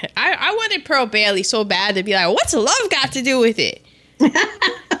laugh. I wanted Pearl Bailey so bad to be like, what's love got to do with it?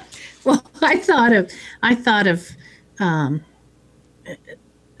 Well, I thought of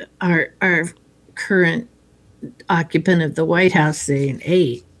our current occupant of the White House saying,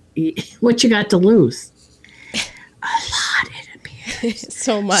 hey, what you got to lose? A lot, it appears.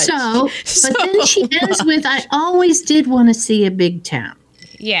 So much. But then she ends with, I always did want to see a big town.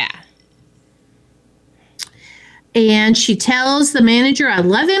 Yeah. And she tells the manager, I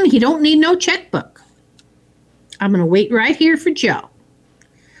love him. He don't need no checkbook. I'm going to wait right here for Joe.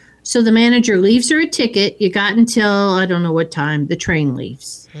 So the manager leaves her a ticket. You got until, I don't know what time, the train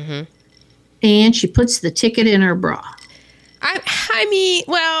leaves. Mm-hmm. And she puts the ticket in her bra. I mean,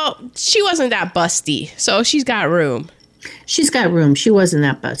 well, she wasn't that busty, so she's got room. She's got room. She wasn't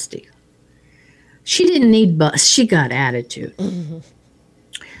that busty. She didn't need bust. She got attitude. Mm-hmm.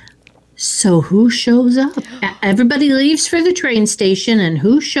 So who shows up? Everybody leaves for the train station, and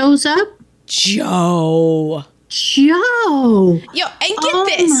who shows up? Joe. Yo, and get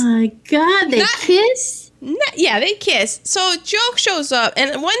this. Oh my God, they kiss? Yeah, they kiss. So Joe shows up,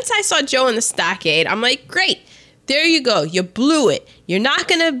 and once I saw Joe in the stockade, I'm like, great. There you go. You blew it. You're not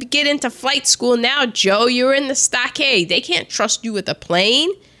going to get into flight school now, Joe. You're in the stockade. They can't trust you with a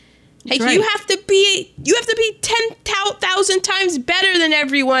plane. Hey, right. you have to be 10,000 times better than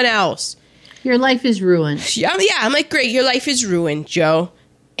everyone else. Your life is ruined. Yeah, I'm like, great. Your life is ruined, Joe.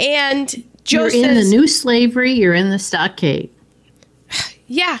 And Joe says, you're in the new slavery. You're in the stockade.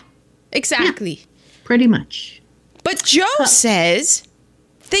 Yeah, exactly. Yeah, pretty much. But Joe says,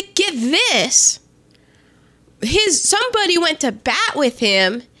 get this. Somebody went to bat with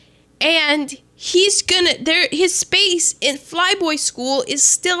him, and his space in Flyboy School is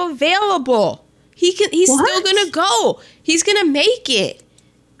still available. He's still gonna go. He's gonna make it.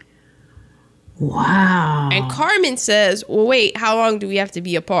 Wow. And Carmen says, well, wait, how long do we have to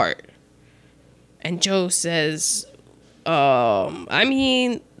be apart? And Joe says, I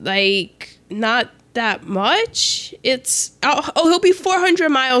mean, like, not that much. He'll be 400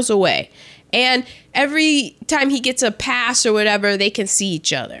 miles away. And every time he gets a pass or whatever, they can see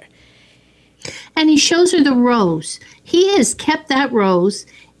each other. And he shows her the rose. He has kept that rose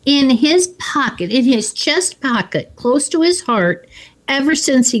in his pocket, in his chest pocket, close to his heart, ever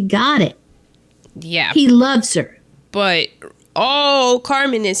since he got it. Yeah. He loves her. But all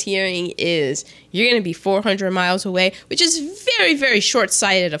Carmen is hearing is, you're going to be 400 miles away, which is very, very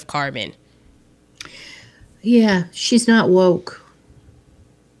short-sighted of Carmen. Yeah, she's not woke.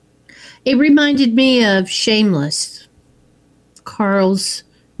 It reminded me of Shameless, Carl's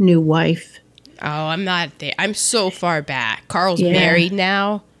new wife. Oh, I'm not there. I'm so far back. Carl's Yeah. married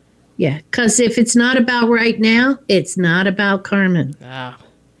now. Yeah, because if it's not about right now, it's not about Carmen. Oh.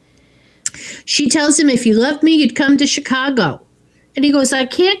 She tells him, if you loved me, you'd come to Chicago. And he goes, I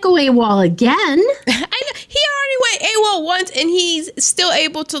can't go AWOL again. I know. He already went AWOL once, and he's still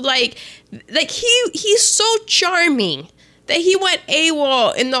able to he's so charming that he went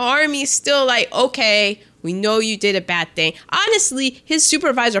AWOL, and the army's still like, okay, we know you did a bad thing. Honestly, his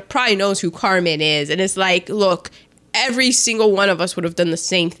supervisor probably knows who Carmen is, and it's like, look, every single one of us would have done the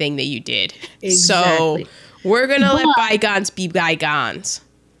same thing that you did. Exactly. So we're gonna let bygones be bygones.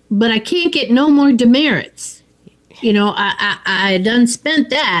 But I can't get no more demerits. You know, I done spent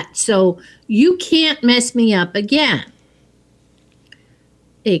that, so you can't mess me up again.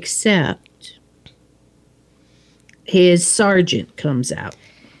 Except his sergeant comes out.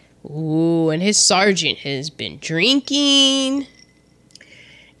 Ooh, and his sergeant has been drinking.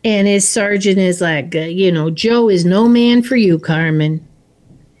 And his sergeant is like, Joe is no man for you, Carmen.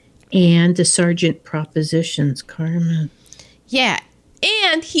 And the sergeant propositions Carmen. Yeah,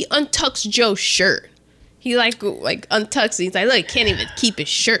 and he untucks Joe's shirt. He like untucks it. He's like, look, he can't even keep his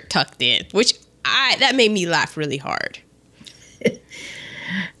shirt tucked in, which that made me laugh really hard.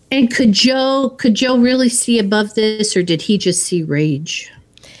 And could Joe really see above this, or did he just see rage?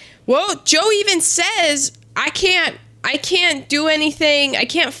 Well, Joe even says, I can't do anything. I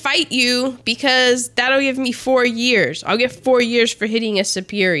can't fight you because that'll give me 4 years. I'll get 4 years for hitting a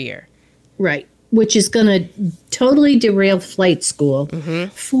superior. Right. Which is going to totally derail flight school. Mm-hmm.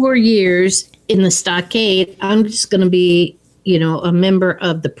 4 years in the stockade. I'm just going to be, a member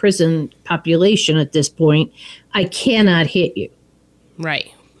of the prison population at this point. I cannot hit you.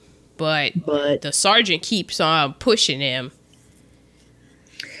 Right. But the sergeant keeps on pushing him.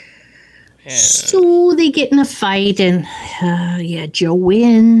 Yeah. So they get in a fight, and Joe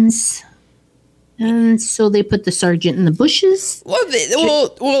wins. And so they put the sergeant in the bushes.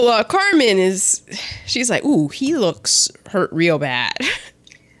 Well, Carmen she's like, ooh, he looks hurt real bad.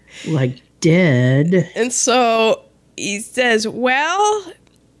 Like dead. And so he says, well,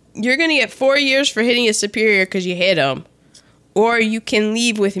 you're going to get 4 years for hitting a superior because you hit him. Or you can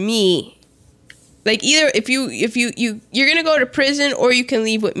leave with me. Like, either if you're going to go to prison, or you can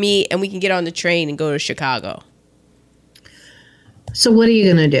leave with me and we can get on the train and go to Chicago. So what are you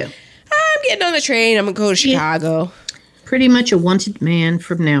going to do? I'm getting on the train. I'm going to go to Chicago. Yeah. Pretty much a wanted man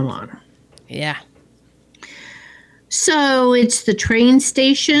from now on. Yeah. So it's the train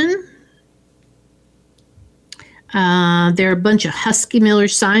station. There are a bunch of Husky Miller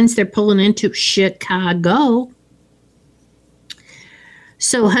signs they're pulling into Chicago.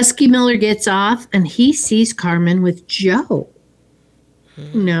 So Husky Miller gets off, and he sees Carmen with Joe.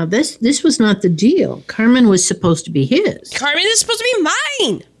 Now, this was not the deal. Carmen was supposed to be his. Carmen is supposed to be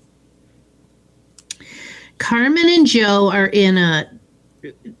mine. Carmen and Joe are in a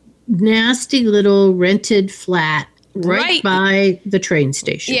nasty little rented flat right by the train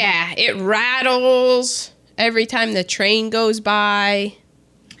station. Yeah, it rattles every time the train goes by.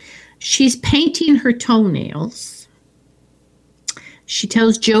 She's painting her toenails. She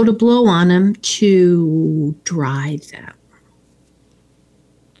tells Joe to blow on them to dry them.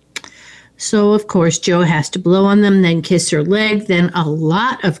 So, of course, Joe has to blow on them, then kiss her leg. Then a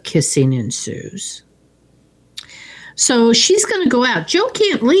lot of kissing ensues. So she's going to go out. Joe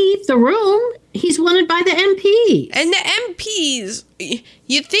can't leave the room. He's wanted by the MPs. And the MPs,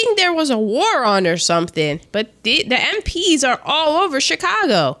 you'd think there was a war on or something, but the MPs are all over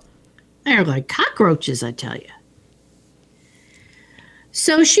Chicago. They're like cockroaches, I tell you.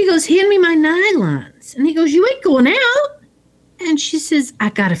 So she goes, hand me my nylons. And he goes, you ain't going out. And she says, I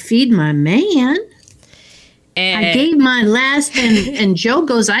got to feed my man. And I gave my last, and Joe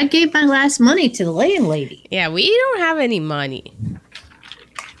goes, I gave my last money to the landlady. Yeah, we don't have any money.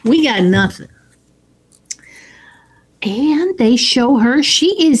 We got nothing. And they show her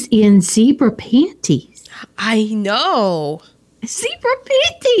she is in zebra panties. I know. Zebra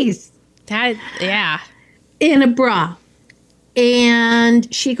panties. Yeah. In a bra.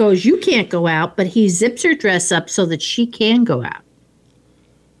 And she goes, you can't go out, but he zips her dress up so that she can go out.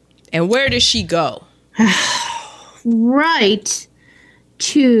 And where does she go? Right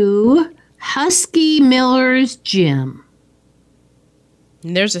to Husky Miller's gym.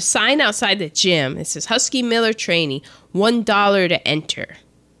 And there's a sign outside the gym. It says Husky Miller Training, $1 to enter.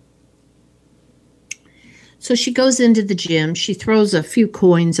 So she goes into the gym. She throws a few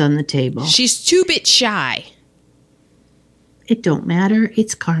coins on the table. She's 2 bit shy. It don't matter.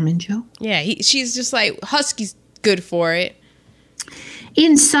 It's Carmen, Joe. Yeah, she's just like, Husky's good for it.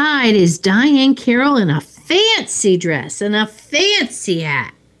 Inside is Diane Carroll in a fancy dress and a fancy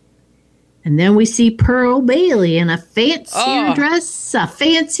hat. And then we see Pearl Bailey in a fancier dress, a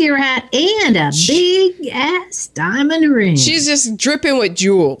fancier hat, and a big ass diamond ring. She's just dripping with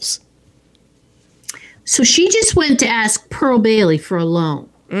jewels. So she just went to ask Pearl Bailey for a loan.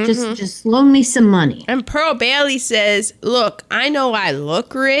 Just loan me some money. And Pearl Bailey says, look, I know I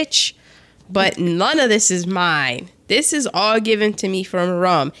look rich, but none of this is mine. This is all given to me from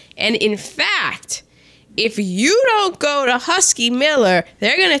Rum. And in fact, if you don't go to Husky Miller,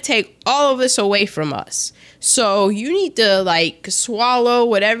 they're going to take all of this away from us. So you need to, like, swallow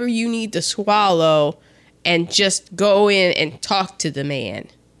whatever you need to swallow and just go in and talk to the man.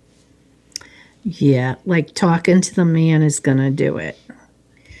 Yeah, like talking to the man is going to do it.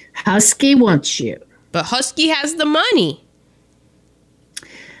 Husky wants you. But Husky has the money.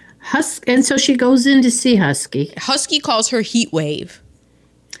 And so she goes in to see Husky. Husky calls her Heat Wave.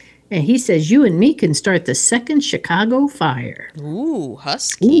 And he says, you and me can start the second Chicago fire. Ooh,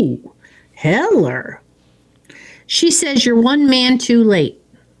 Husky. Ooh, Heller. She says, you're one man too late.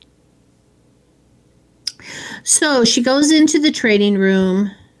 So she goes into the trading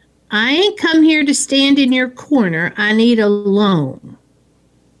room. I ain't come here to stand in your corner. I need a loan.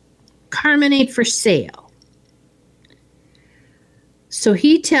 Carmen ain't for sale. So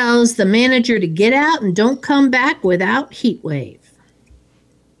he tells the manager to get out and don't come back without Heatwave.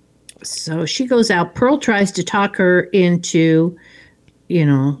 So she goes out. Pearl tries to talk her into,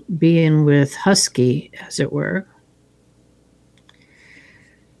 being with Husky, as it were.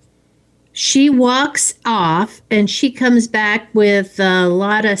 She walks off and she comes back with a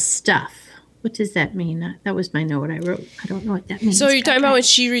lot of stuff. What does that mean? That was my note I wrote. I don't know what that means. So you're talking about when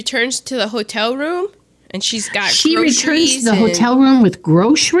she returns to the hotel room and she's got She groceries returns to the hotel room with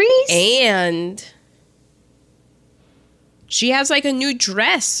groceries? And she has like a new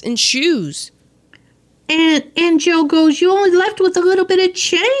dress and shoes. And Joe goes, you only left with a little bit of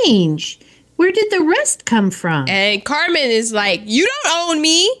change. Where did the rest come from? And Carmen is like, you don't own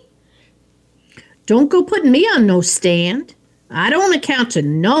me. Don't go putting me on no stand. I don't account to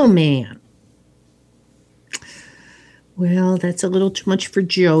no man. Well, that's a little too much for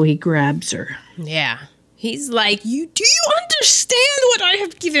Joe. He grabs her. Yeah. He's like, do you understand what I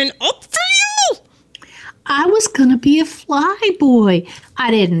have given up for you? I was going to be a fly boy.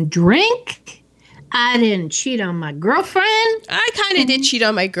 I didn't drink. I didn't cheat on my girlfriend. I kind of did cheat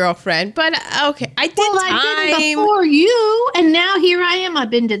on my girlfriend, but okay. I did I did before you, and now here I am. I've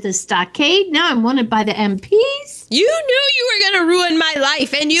been to the stockade. Now I'm wanted by the MPs. You knew you were going to ruin my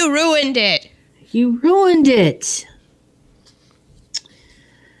life, and you ruined it. You ruined it.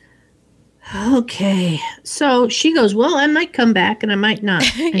 Okay, so she goes, well, I might come back and I might not.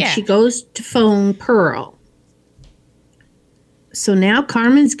 And Yeah. She goes to phone Pearl. So now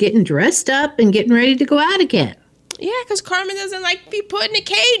Carmen's getting dressed up and getting ready to go out again. Yeah, because Carmen doesn't like to be put in a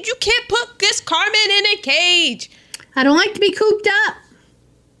cage. You can't put this Carmen in a cage. I don't like to be cooped up.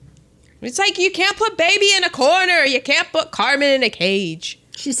 It's like you can't put baby in a corner. You can't put Carmen in a cage.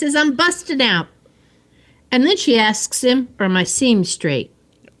 She says, I'm busting out. And then she asks him, are my seams straight?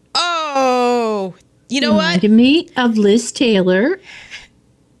 Oh, you know what? Reminded me of Liz Taylor.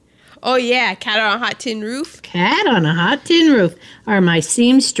 Oh, yeah, Cat on a Hot Tin Roof. Cat on a hot tin roof. Are my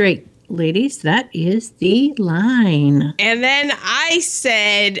seams straight? Ladies, that is the line. And then I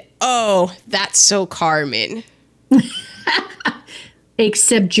said, oh, that's so Carmen.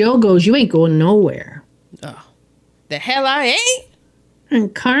 Except Joe goes, you ain't going nowhere. Oh, the hell I ain't.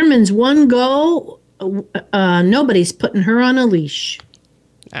 And Carmen's one go, nobody's putting her on a leash.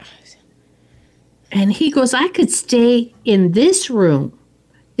 Ah. And he goes, I could stay in this room,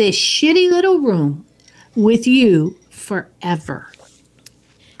 this shitty little room, with you forever.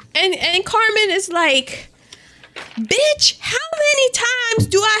 And Carmen is like, bitch, how many times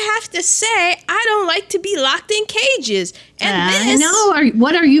do I have to say I don't like to be locked in cages? And I know.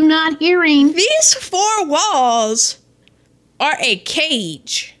 What are you not hearing? These four walls are a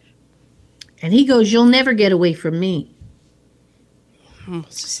cage. And he goes, you'll never get away from me.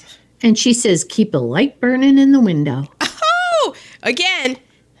 And she says, keep a light burning in the window. Oh, again,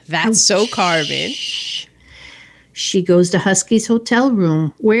 that's so Carmen. She goes to Husky's hotel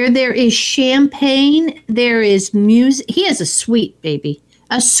room where there is champagne, there is music. He has a suite, baby.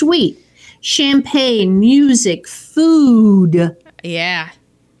 A suite. Champagne, music, food. Yeah.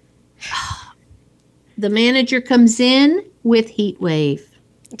 The manager comes in with Heatwave.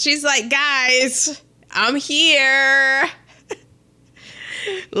 She's like, guys, I'm here.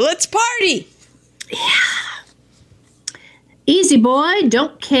 Let's party. Easy boy,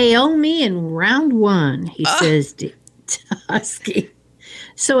 don't KO me in round one, he says to Husky.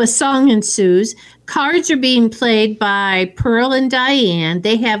 So a song ensues. Cards are being played by Pearl and Diane.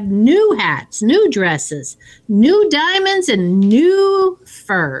 They have new hats, new dresses, new diamonds, and new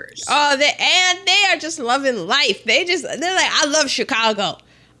furs. Oh, they are just loving life. They're like, I love Chicago.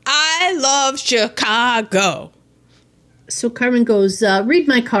 I love Chicago. So Carmen goes, read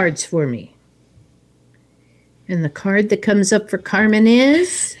my cards for me. And the card that comes up for Carmen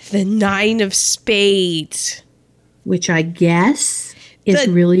is? The 9 of Spades. Which I guess is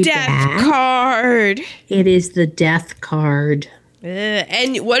the really death bad. Card. It is the death card.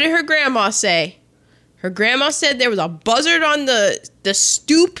 And what did her grandma say? Her grandma said there was a buzzard on the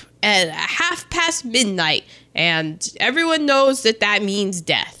stoop at midnight. And everyone knows that means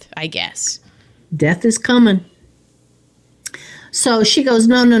death, I guess. Death is coming. So she goes,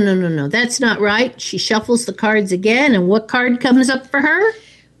 no, that's not right. She shuffles the cards again. And what card comes up for her?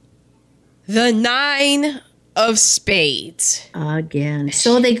 The 9 of Spades. Again.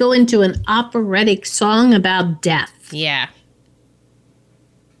 So they go into an operatic song about death. Yeah.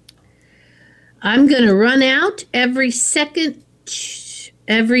 I'm going to run out every second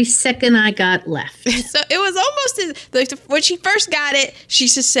I got left. So it was almost like when she first got it, she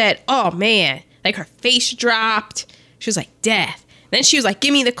just said, oh man, like her face dropped. She was like, death. Then she was like,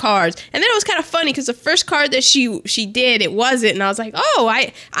 give me the cards. And then it was kind of funny because the first card that she did, it wasn't. And I was like, oh,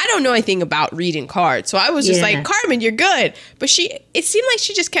 I don't know anything about reading cards. So I was just like, Carmen, you're good. But it seemed like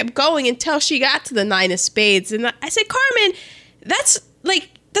she just kept going until she got to the 9 of Spades. And I said, Carmen, that's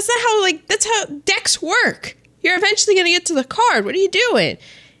how decks work. You're eventually going to get to the card. What are you doing?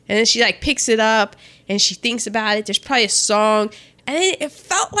 And then she like picks it up and she thinks about it. There's probably a song. And it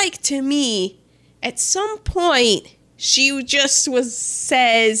felt like to me at some point, she just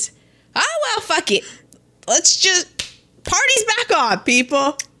says, oh, well, fuck it. Let's just, party's back on,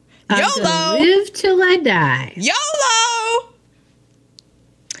 people. YOLO. Live till I die. YOLO.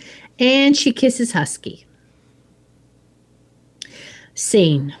 And she kisses Husky.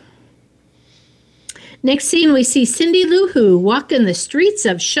 Scene. Next scene, we see Cindy Lou Who walking the streets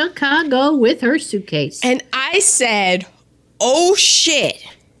of Chicago with her suitcase. And I said, oh, shit.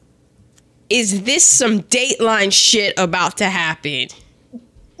 Is this some Dateline shit about to happen?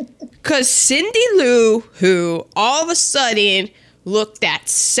 Because Cindy Lou Who all of a sudden looked that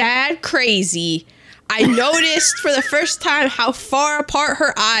sad crazy. I noticed for the first time how far apart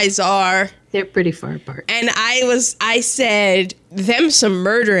her eyes are. They're pretty far apart. And I said, them some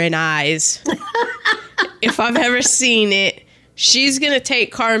murdering eyes. If I've ever seen it, she's going to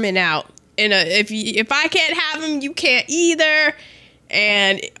take Carmen out. And if I can't have him, you can't either.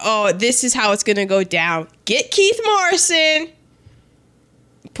 And, this is how it's going to go down. Get Keith Morrison.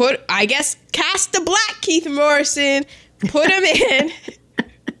 Cast the black Keith Morrison. Put him in.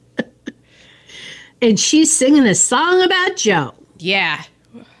 And she's singing a song about Joe. Yeah.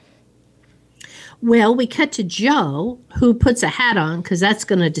 Well, we cut to Joe, who puts a hat on because that's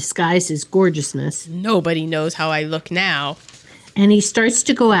going to disguise his gorgeousness. Nobody knows how I look now. And he starts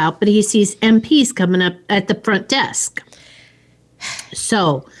to go out, but he sees MPs coming up at the front desk.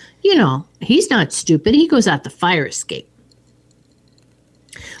 So, he's not stupid. He goes out the fire escape.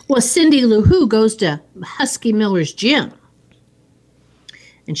 Well, Cindy Lou Who goes to Husky Miller's gym.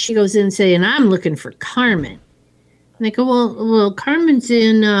 And she goes in saying, I'm looking for Carmen. And they go, well, Carmen's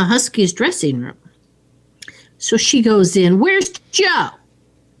in Husky's dressing room. So she goes in, where's Joe?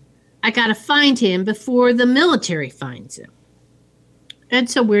 I got to find him before the military finds him. And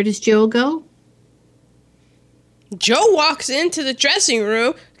so where does Joe go? Joe walks into the dressing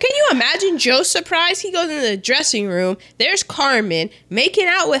room. Can you imagine Joe's surprise? He goes into the dressing room. There's Carmen making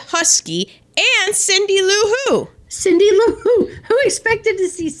out with Husky and Cindy Lou Who. Cindy Lou Who? Who expected to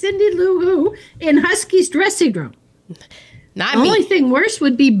see Cindy Lou Who in Husky's dressing room? Not the me. Only thing worse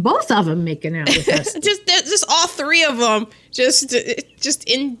would be both of them making out with Husky. just all three of them,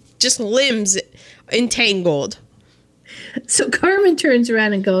 just limbs entangled. So Carmen turns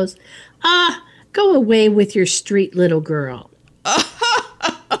around and goes, go away with your street little girl.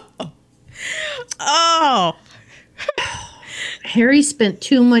 Oh. Harry spent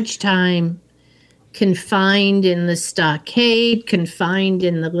too much time confined in the stockade, confined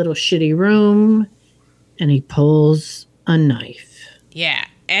in the little shitty room, and he pulls a knife. Yeah.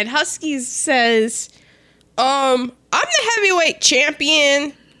 And Husky says, I'm the heavyweight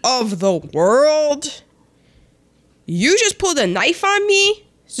champion of the world. You just pulled a knife on me?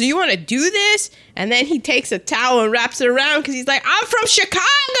 So you want to do this? And then he takes a towel and wraps it around because he's like, I'm from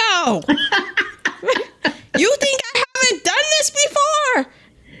Chicago. You think I haven't done this before?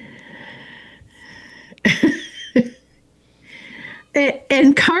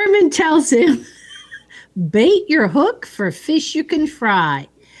 And Carmen tells him, bait your hook for fish you can fry.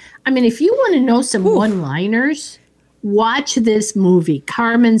 I mean, if you want to know some one-liners, watch this movie.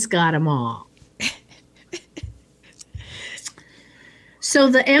 Carmen's got them all. So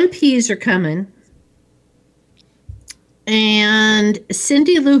the MPs are coming. And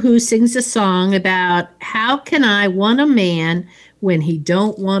Cindy Lou Who sings a song about how can I want a man when he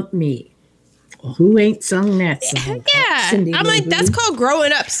don't want me? Well, who ain't sung that song? Yeah. Cindy I'm Lou like, Who. that's called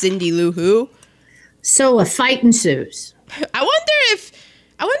growing up, Cindy Lou Who. So a fight ensues. I wonder if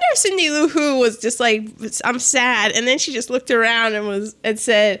Cindy Lou Who was just like, I'm sad, and then she just looked around and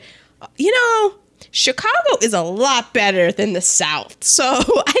said, you know, Chicago is a lot better than the South, so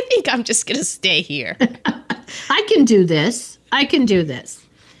I think I'm just gonna stay here. I can do this.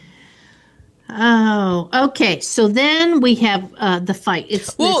 Oh, okay. So then we have the fight.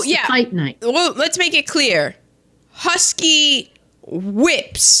 It's the fight night. Well, let's make it clear. Husky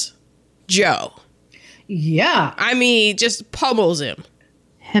whips Joe. Yeah. I mean, just pummels him.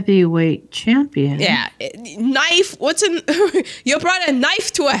 Heavyweight champion. Yeah. Knife. You brought a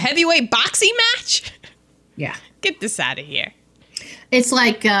knife to a heavyweight boxing match? Yeah. Get this out of here. It's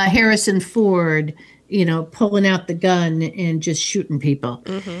like Harrison Ford, pulling out the gun and just shooting people.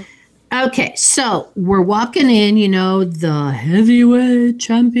 Mm-hmm. Okay, so we're walking in, the heavyweight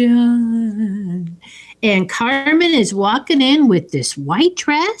champion. And Carmen is walking in with this white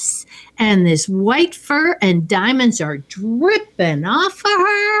dress and this white fur, and diamonds are dripping off of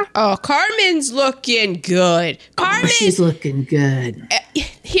her. Oh, Carmen's looking good. She's looking good.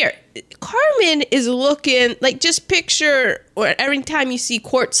 Here, Carmen is looking like, just picture every time you see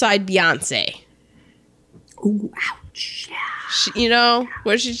courtside Beyonce. Ooh, ouch. Yeah.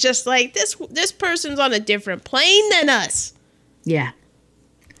 Where she's just like, this person's on a different plane than us. Yeah.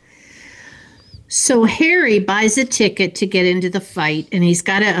 So Harry buys a ticket to get into the fight, and he's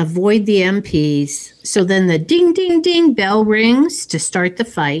got to avoid the MPs. So then the ding, ding, ding bell rings to start the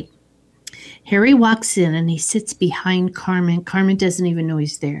fight. Harry walks in, and he sits behind Carmen. Carmen doesn't even know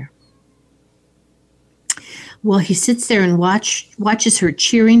he's there. Well, he sits there and watches her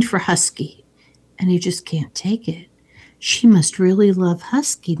cheering for Husky, and he just can't take it. She must really love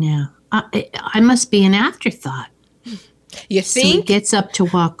Husky now. I must be an afterthought. You think? So he gets up to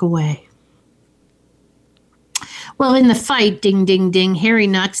walk away. Well, in the fight, ding, ding, ding, Harry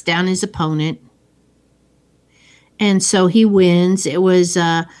knocks down his opponent. And so he wins. It was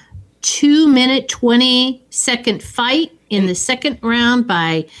a 2-minute, 20-second fight in the second round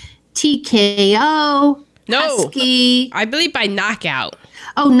by TKO. No, Husky. I believe by knockout.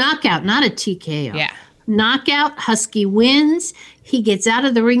 Oh, knockout, not a TKO. Yeah. Knockout, Husky wins. He gets out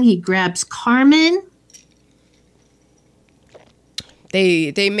of the ring. He grabs Carmen.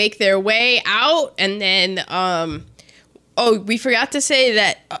 They make their way out, and then we forgot to say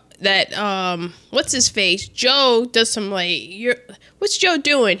that what's his face? Joe does some what's Joe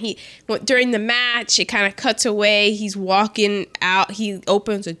doing? During the match, it kind of cuts away. He's walking out. He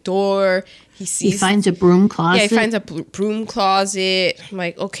opens a door. He finds a broom closet. Yeah, he finds a broom closet. I'm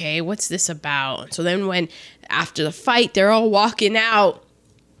like, okay, what's this about? So then after the fight, they're all walking out.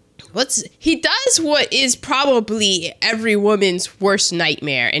 He does what is probably every woman's worst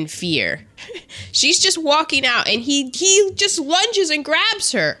nightmare and fear. She's just walking out, and he just lunges and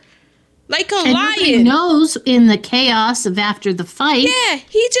grabs her like a lion. Nobody knows in the chaos of after the fight. Yeah,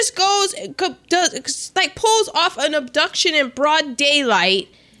 he just pulls off an abduction in broad daylight.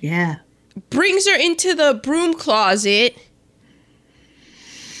 Yeah. Brings her into the broom closet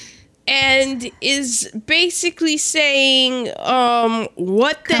and is basically saying,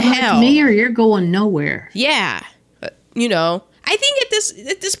 what the hell? With me or you're going nowhere. Yeah. I think at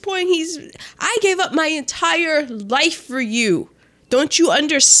this point I gave up my entire life for you. Don't you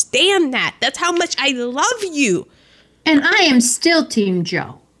understand that? That's how much I love you. And I am still Team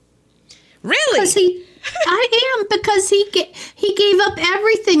Joe. Really? Because he gave up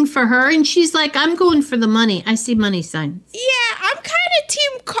everything for her, and she's like, I'm going for the money. I see money signs. Yeah, I'm kind of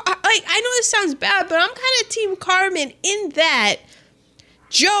Team I know this sounds bad, but I'm kind of Team Carmen in that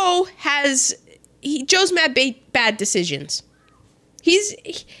Joe's made bad decisions. He's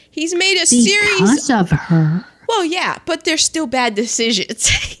made a series because of her. Well, yeah, but they're still bad decisions.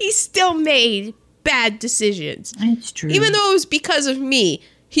 He still made bad decisions. That's true. Even though it was because of me,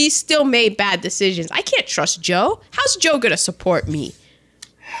 he still made bad decisions. I can't trust Joe. How's Joe going to support me?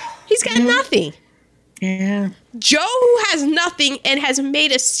 He's got nothing. Yeah. Joe, who has nothing and has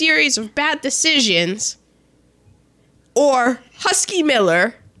made a series of bad decisions, or Husky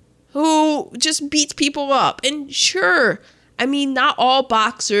Miller, who just beats people up. And sure, I mean, not all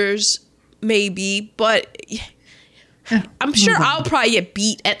boxers, maybe, but I'm sure I'll probably get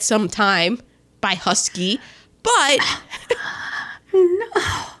beat at some time by Husky. But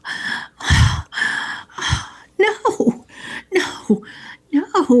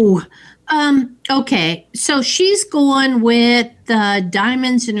Oh, okay. So she's going with the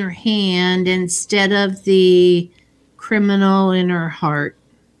diamonds in her hand instead of the criminal in her heart.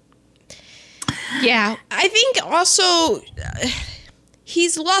 Yeah, I think also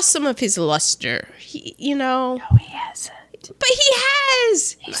he's lost some of his luster. No, he hasn't. But he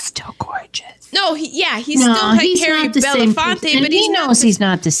has. He's still gorgeous. No, he's still like Harry Belafonte, but he knows he's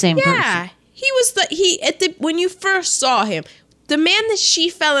not the same person. Yeah, he was when you first saw him, the man that she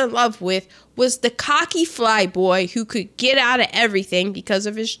fell in love with was the cocky fly boy who could get out of everything because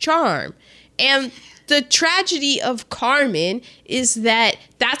of his charm. And the tragedy of Carmen is that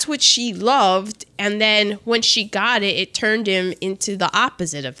that's what she loved, and then when she got it, it turned him into the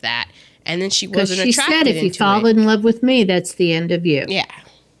opposite of that. And then she wasn't attracted into it. She said, if you fall in love with me, that's the end of you. Yeah.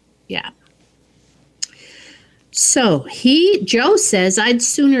 Yeah. So Joe says, I'd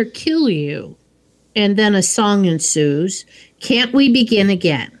sooner kill you. And then a song ensues. Can't we begin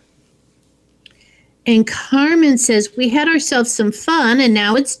again? And Carmen says, we had ourselves some fun and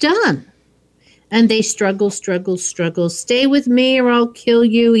now it's done. And they struggle. Stay with me or I'll kill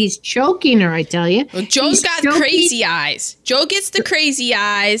you. He's choking her, I tell you. Well, Joe's got crazy eyes. Joe gets the crazy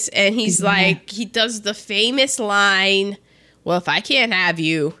eyes, and he's like, he does the famous line, well, if I can't have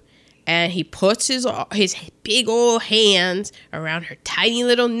you. And he puts his big old hands around her tiny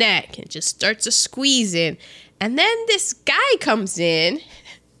little neck and just starts to squeeze in. And then this guy comes in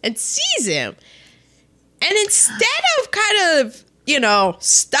and sees him. And instead of kind of,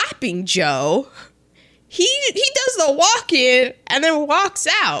 stopping Joe, he does the walk in and then walks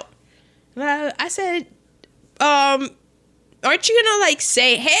out. And I said, aren't you gonna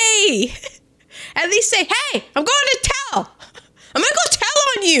say, hey? At least say, hey, I'm going to tell. I'm gonna go tell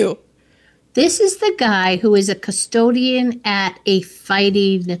on you. This is the guy who is a custodian at a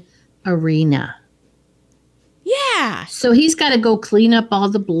fighting arena. Yeah. So he's got to go clean up all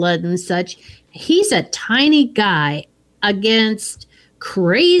the blood and such. He's a tiny guy against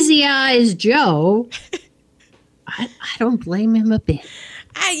Crazy Eyes Joe. I don't blame him a bit.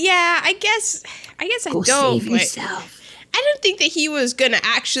 I guess I Go don't. Save yourself. I don't think that he was gonna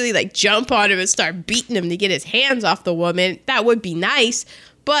actually jump on him and start beating him to get his hands off the woman. That would be nice,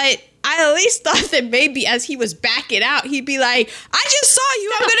 but I at least thought that maybe as he was backing out, he'd be like, "I just saw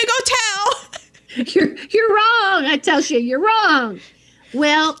you. I'm gonna go tell." You're wrong. I tell you, you're wrong.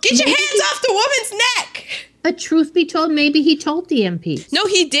 Well, get your hands off the woman's neck. But truth be told, maybe he told the MPs. No,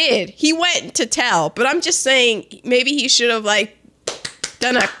 he did. He went to tell. But I'm just saying, maybe he should have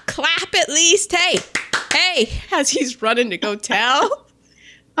done a clap at least. Hey, as he's running to go tell.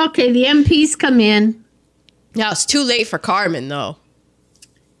 Okay, the MPs come in. Now it's too late for Carmen, though.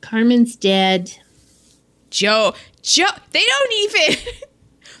 Carmen's dead. Joe, they don't even.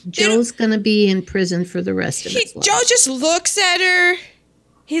 Joe's going to be in prison for the rest of his life. Joe just looks at her.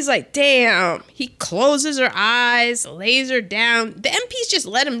 He's like, damn. He closes her eyes, lays her down. The MPs just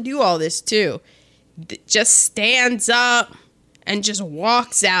let him do all this, too. Just stands up and just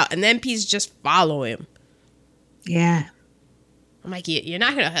walks out. And the MPs just follow him. Yeah. I'm like, you're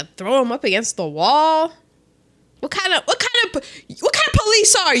not going to throw him up against the wall? What kind of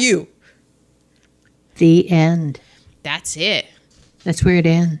police are you? The end. That's it. That's where it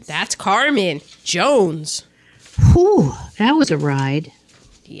ends. That's Carmen Jones. Whew, that was a ride.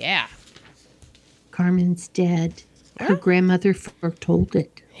 Yeah. Carmen's dead. Her grandmother foretold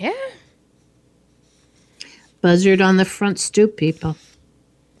it. Yeah. Buzzard on the front stoop, people.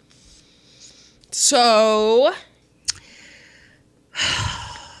 So,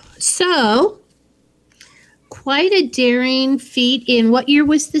 quite a daring feat in what year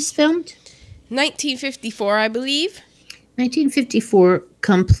was this filmed? 1954, I believe. 1954,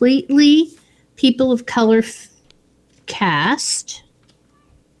 completely people of color cast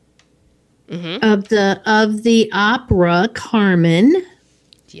of the opera Carmen.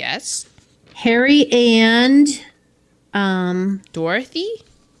 Yes. Harry and Dorothy.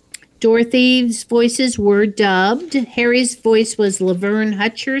 Dorothy's voices were dubbed. Harry's voice was Laverne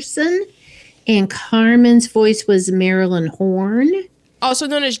Hutcherson, and Carmen's voice was Marilyn Horne. Also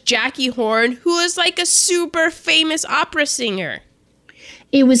known as Jackie Horn, who is a super famous opera singer.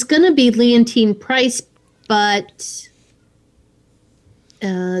 It was going to be Leontine Price, but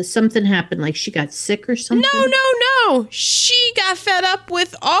something happened. She got sick or something. No. She got fed up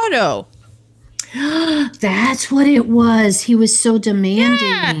with Otto. That's what it was. He was so demanding.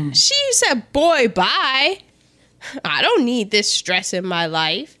 Yeah, she said, boy, bye. I don't need this stress in my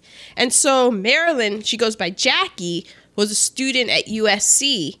life. And so Marilyn, she goes by Jackie, was a student at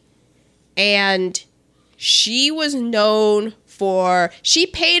USC, and she was known for, she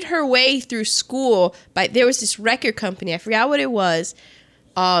paid her way through school, but there was this record company, I forgot what it was,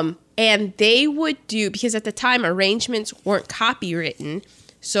 And they would do, because at the time arrangements weren't copywritten,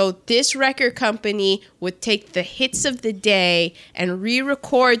 so this record company would take the hits of the day and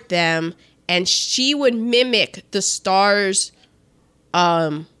re-record them, and she would mimic the star's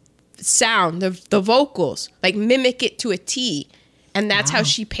sound, the vocals, like mimic it to a T. And that's how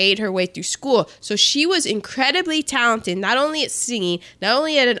she paid her way through school. So she was incredibly talented, not only at singing, not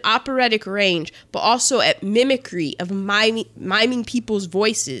only at an operatic range, but also at mimicry of miming people's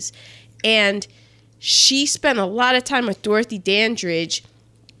voices. And she spent a lot of time with Dorothy Dandridge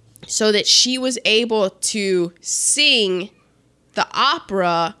so that she was able to sing the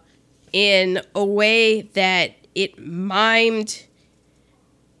opera in a way that it mimed.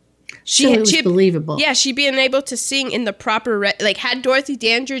 So it was believable. Yeah, she'd been able to sing in the proper... had Dorothy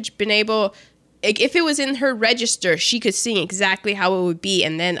Dandridge been able... if it was in her register, she could sing exactly how it would be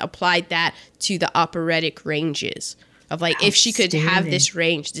and then applied that to the operatic ranges. Of if she could have this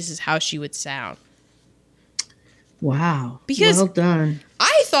range, this is how she would sound. Wow. Because well done.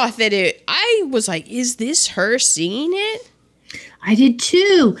 I thought that I was like, is this her singing it? I did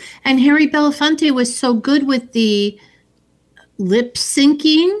too. And Harry Belafonte was so good with the lip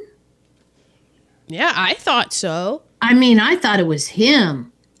syncing. Yeah, I thought so. I mean, I thought it was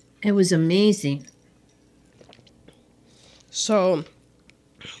him. It was amazing. So,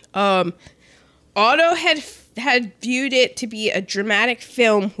 Otto had viewed it to be a dramatic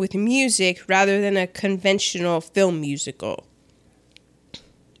film with music rather than a conventional film musical.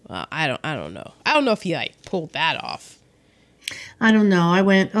 Well, I don't know. I don't know if he pulled that off. I don't know. I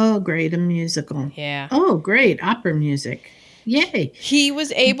went, oh, great, a musical. Yeah. Oh, great, opera music. Yay. He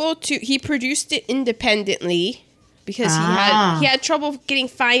was able to, he produced it independently because he had trouble getting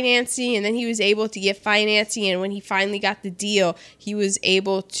financing, and then he was able to get financing, and when he finally got the deal, he was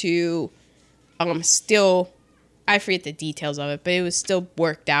able to still, I forget the details of it, but it was still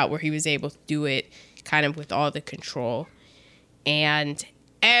worked out where he was able to do it kind of with all the control. And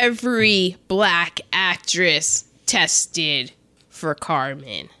every black actress tested for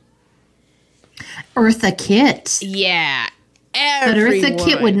Carmen. Eartha Kitt. Yeah. But Eartha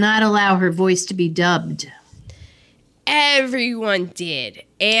Kitt would not allow her voice to be dubbed. Everyone did.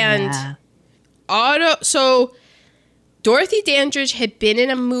 And so Dorothy Dandridge had been in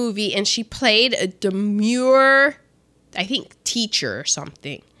a movie and she played a demure, I think, teacher or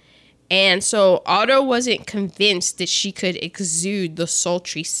something. And so Otto wasn't convinced that she could exude the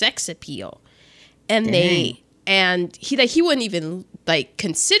sultry sex appeal. And he wouldn't even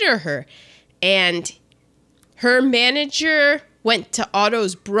consider her. And her manager went to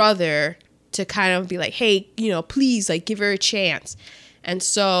Otto's brother to kind of be like, hey, please, give her a chance. And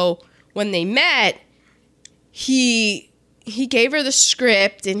so when they met, he gave her the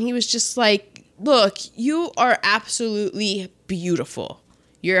script and he was just like, look, you are absolutely beautiful.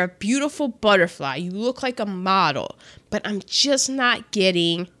 You're a beautiful butterfly. You look like a model, but I'm just not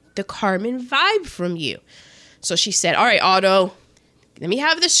getting the Carmen vibe from you. So she said, all right, Otto, let me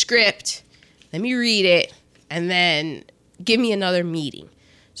have the script. Let me read it. And then give me another meeting.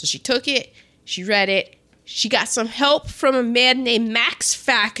 So she took it. She read it. She got some help from a man named Max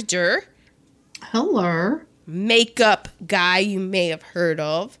Factor. Hello. Makeup guy you may have heard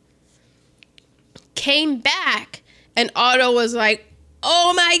of. Came back and Otto was like,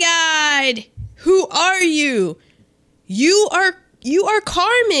 oh my God, who are you? You are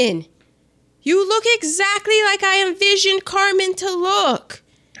Carmen. You look exactly like I envisioned Carmen to look.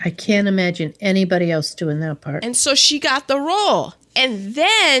 I can't imagine anybody else doing that part. And so she got the role. And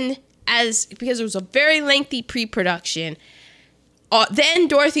then, because it was a very lengthy pre-production, then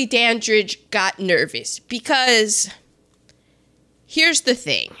Dorothy Dandridge got nervous because here's the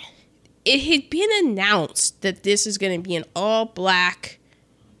thing. It had been announced that this is going to be an all-black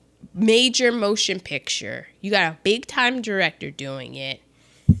major motion picture. You got a big-time director doing it.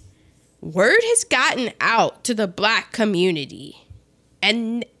 Word has gotten out to the black community.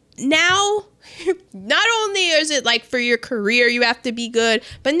 And now, not only is it for your career you have to be good,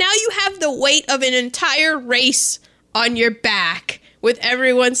 but now you have the weight of an entire race on your back with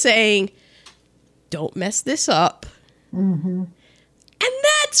everyone saying, don't mess this up. Mm-hmm. And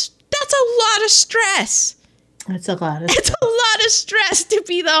that's a lot of stress. It's a lot of stress to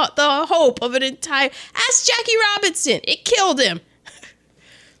be the hope of an entire... Ask Jackie Robinson. It killed him.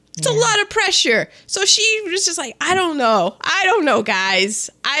 It's a lot of pressure. So she was just like, I don't know, guys.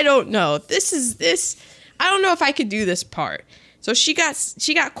 I don't know. I don't know if I could do this part. So she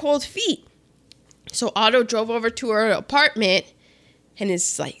got cold feet. So Otto drove over to her apartment and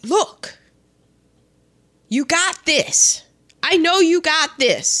is like, look, you got this. I know you got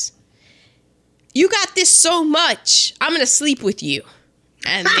this. You got this so much. I'm going to sleep with you.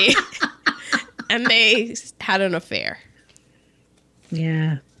 and they had an affair.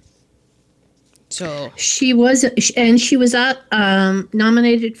 Yeah. So she was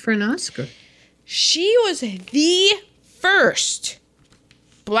nominated for an Oscar. She was the first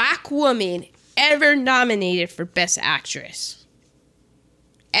Black woman ever nominated for Best Actress.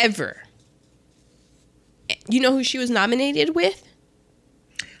 Ever. You know who she was nominated with?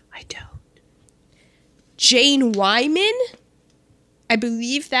 I don't. Jane Wyman. I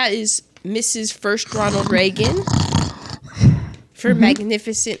believe that is Mrs. First Ronald Reagan for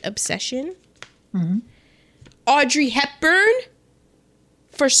Magnificent Obsession. Mm-hmm. Audrey Hepburn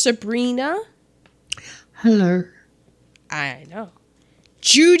for Sabrina. Hello. I know.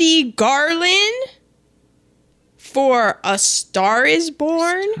 Judy Garland for A Star is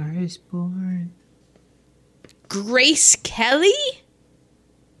Born. Star is Born. Grace Kelly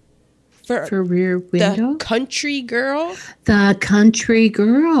for Rear Window. The Country Girl. The Country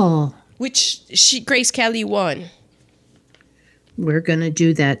Girl. Which Grace Kelly won. We're going to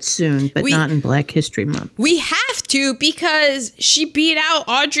do that soon, but not in Black History Month. We have to, because she beat out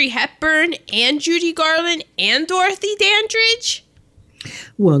Audrey Hepburn and Judy Garland and Dorothy Dandridge.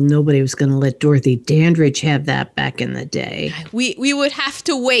 Well, nobody was going to let Dorothy Dandridge have that back in the day. We would have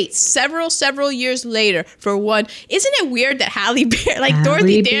to wait several years later for one. Isn't it weird that Halle Berry,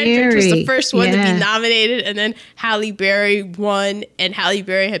 Dorothy Dandridge was the first one to be nominated, and then Halle Berry won, and Halle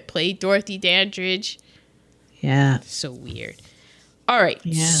Berry had played Dorothy Dandridge? Yeah. So weird. All right.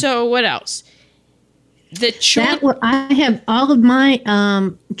 Yeah. So what else? I have all of my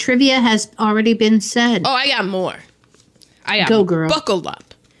trivia has already been said. Oh, I got more. Go, girl. Buckle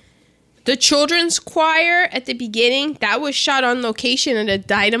up. The children's choir at the beginning, that was shot on location at a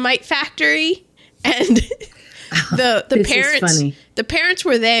dynamite factory. And the parents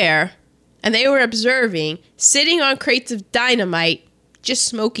were there, and they were observing, sitting on crates of dynamite, just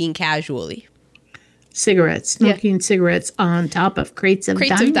smoking casually. Smoking cigarettes on top of crates of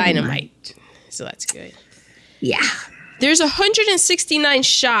dynamite. So that's good. Yeah. There's 169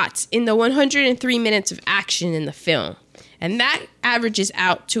 shots in the 103 minutes of action in the film. And that averages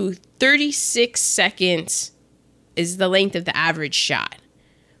out to 36 seconds is the length of the average shot,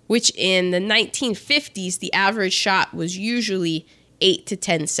 which in the 1950s, the average shot was usually 8 to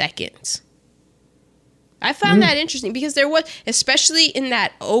 10 seconds. I found that interesting because there was, especially in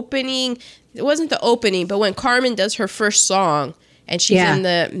that opening, it wasn't the opening, but when Carmen does her first song and she's in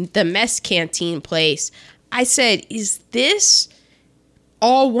the mess canteen place, I said, is this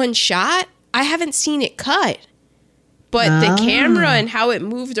all one shot? I haven't seen it cut. But the camera and how it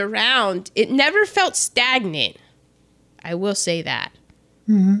moved around, it never felt stagnant. I will say that.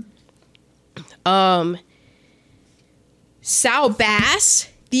 Mm-hmm. Saul Bass,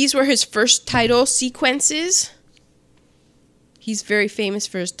 these were his first title sequences. He's very famous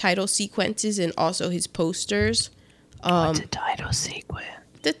for his title sequences and also his posters. What's a title sequence?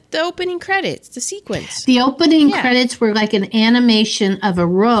 The opening credits, the sequence. The opening credits were like an animation of a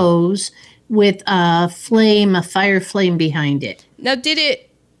rose with a fire flame behind it. Now,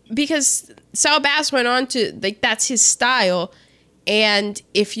 because Saul Bass went on to, that's his style. And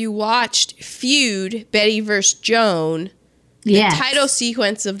if you watched Feud, Betty vs. Joan, the title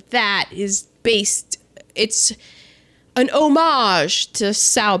sequence of that is it's an homage to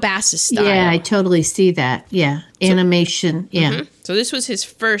Saul Bass's style. Yeah, I totally see that. Yeah, animation, Mm-hmm. So this was his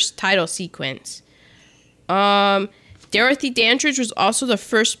first title sequence. Dorothy Dandridge was also the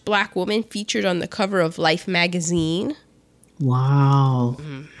first Black woman featured on the cover of Life magazine. Wow.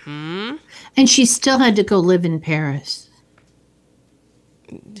 Mm-hmm. And she still had to go live in Paris.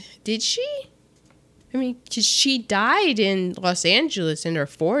 Did she? I mean, 'cause she died in Los Angeles in her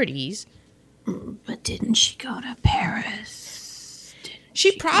 40s. But didn't she go to Paris?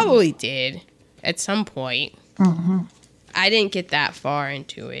 She probably did at some point. Mm-hmm. I didn't get that far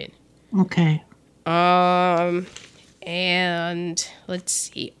into it. Okay. And let's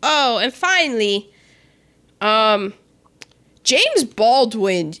see. Oh, and finally, James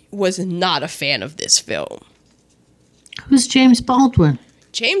Baldwin was not a fan of this film. Who's James Baldwin?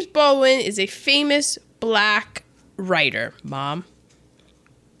 James Baldwin is a famous Black writer, Mom.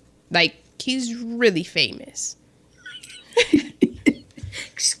 He's really famous.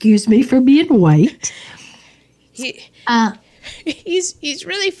 Excuse me for being white. He's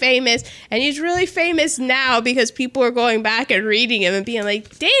really famous, and he's really famous now because people are going back and reading him and being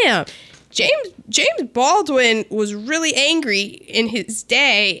like, damn, James Baldwin was really angry in his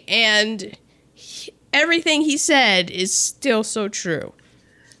day, and everything he said is still so true.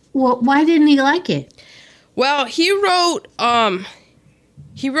 Well, why didn't he like it? Well, he wrote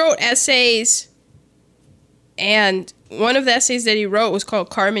essays and one of the essays that he wrote was called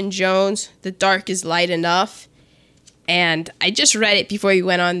Carmen Jones, The Dark is Light Enough. And I just read it before he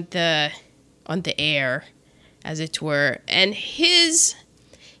went on the air, as it were. And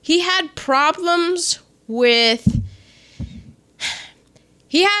he had problems with,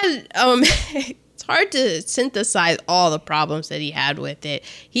 it's hard to synthesize all the problems that he had with it.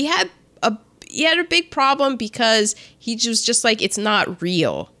 He had a big problem because he was just like, it's not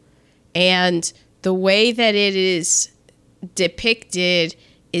real. And the way that it is depicted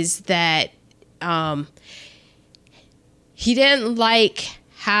is that he didn't like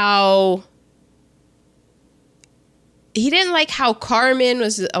how Carmen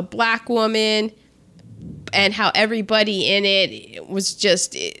was a black woman and how everybody in it was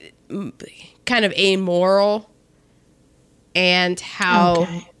just kind of amoral, and how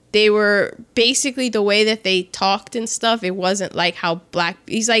they were basically, the way that they talked and stuff, it wasn't like how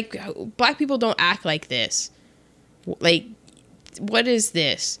he's like, black people don't act like this. Like, what is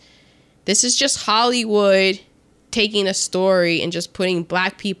this? This is just Hollywood taking a story and just putting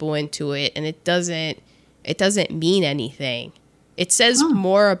black people into it, and it doesn't mean anything. It says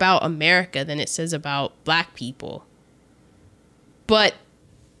more about America than it says about black people. But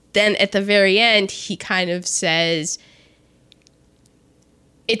then at the very end, he kind of says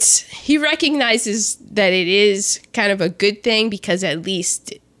he recognizes that it is kind of a good thing because at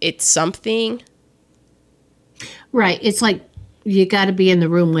least it's something. Right. It's like you got to be in the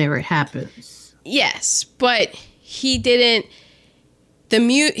room where it happens. Yes, but he didn't. The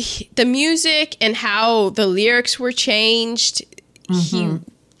music and how the lyrics were changed. Mm-hmm.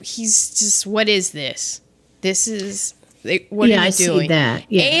 He's just, what is this? This is, what are you doing? I see that.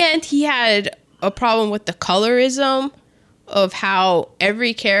 Yeah. And he had a problem with the colorism of how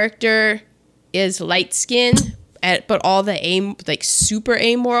every character is light skinned, but all the super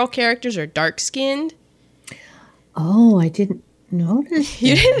amoral characters are dark skinned. Oh, I didn't notice.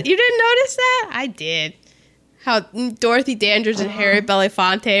 You didn't notice that? I did. How Dorothy Dandridge and Harry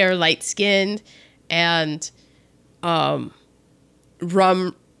Belafonte are light skinned, and Rum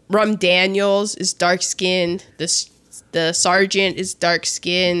Daniels is dark skinned. The sergeant is dark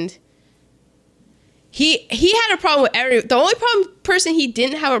skinned. He had a problem with the only person he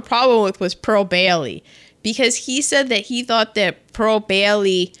didn't have a problem with was Pearl Bailey, because he said that he thought that Pearl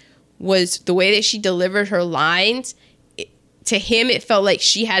Bailey was, the way that she delivered her lines, to him it felt like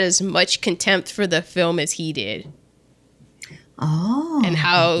she had as much contempt for the film as he did. Oh. And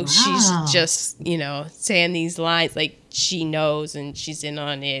how she's just, saying these lines like she knows and she's in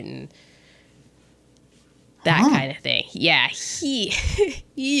on it and that kind of thing. Yeah, he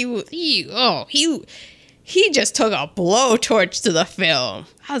just took a blowtorch to the film.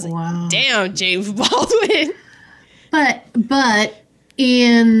 I was like, damn, James Baldwin. But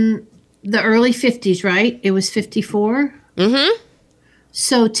in the early 50s, right? It was 54? Mm-hmm.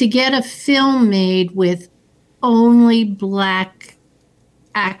 So to get a film made with only black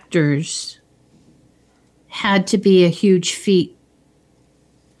actors had to be a huge feat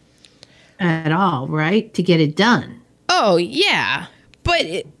at all, right? To get it done. Oh, yeah.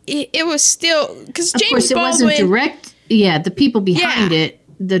 But it was still, because James Baldwin... Of course, it wasn't direct. Yeah, the people behind it,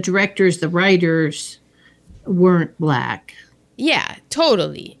 the directors, the writers, weren't black. Yeah,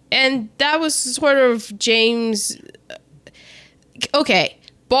 totally. And that was sort of James... Okay,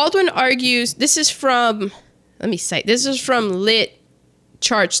 Baldwin argues, this is from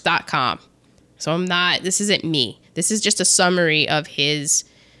litcharts.com. So this isn't me. This is just a summary of his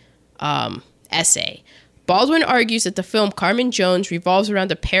essay. Baldwin argues that the film Carmen Jones revolves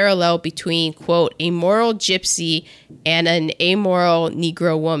around a parallel between, quote, a moral gypsy and an amoral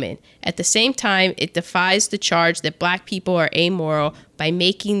Negro woman. At the same time, it defies the charge that black people are amoral by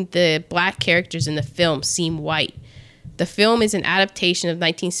making the black characters in the film seem white. The film is an adaptation of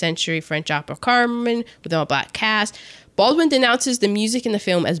 19th century French opera Carmen with an all-black cast. Baldwin denounces the music in the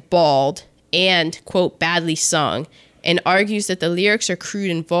film as bald and, quote, badly sung, and argues that the lyrics are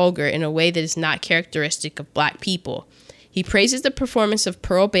crude and vulgar in a way that is not characteristic of black people. He praises the performance of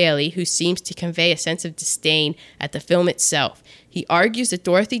Pearl Bailey, who seems to convey a sense of disdain at the film itself. He argues that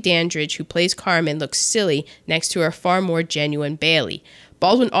Dorothy Dandridge, who plays Carmen, looks silly next to her far more genuine Bailey.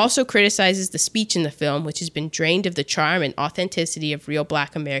 Baldwin also criticizes the speech in the film, which has been drained of the charm and authenticity of real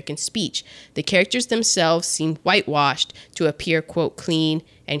black American speech. The characters themselves seem whitewashed to appear, quote, clean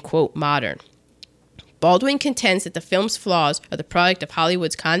and, quote, modern. Baldwin contends that the film's flaws are the product of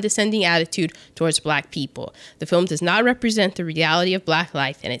Hollywood's condescending attitude towards black people. The film does not represent the reality of black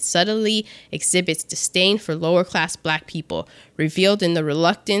life, and it subtly exhibits disdain for lower-class black people, revealed in the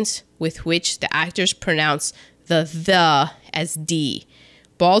reluctance with which the actors pronounce the as D.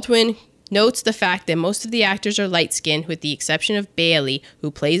 Baldwin notes the fact that most of the actors are light-skinned with the exception of Bailey,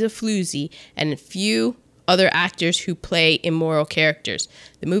 who plays a floozy, and a few other actors who play immoral characters.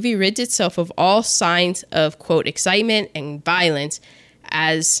 The movie rids itself of all signs of, quote, excitement and violence,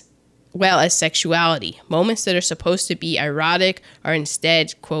 as well as sexuality. Moments that are supposed to be erotic are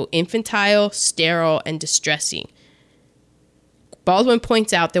instead, quote, infantile, sterile, and distressing. Baldwin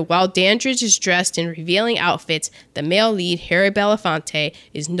points out that while Dandridge is dressed in revealing outfits, the male lead, Harry Belafonte,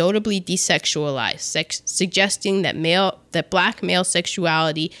 is notably desexualized, suggesting that black male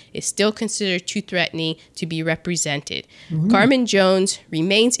sexuality is still considered too threatening to be represented. Mm-hmm. Carmen Jones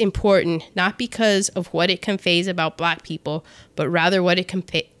remains important not because of what it conveys about black people, but rather what it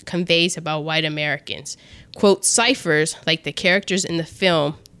conveys about white Americans. Quote, ciphers, like the characters in the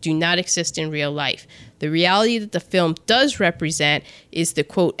film, do not exist in real life. The reality that the film does represent is the,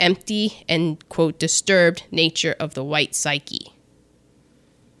 quote, empty and, quote, disturbed nature of the white psyche.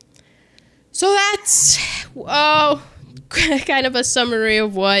 So that's, kind of a summary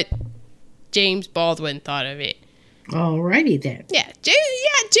of what James Baldwin thought of it. Alrighty then. Yeah,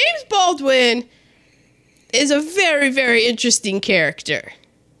 James Baldwin is a very, very interesting character.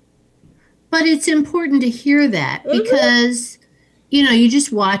 But it's important to hear that because, you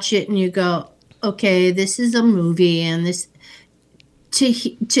just watch it and you go, okay, this is a movie, and this to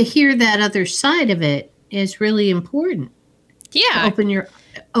hear that other side of it is really important. Yeah,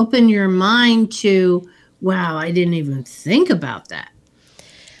 open your mind to, wow, I didn't even think about that.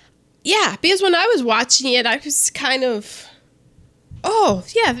 Yeah, because when I was watching it, I was kind of,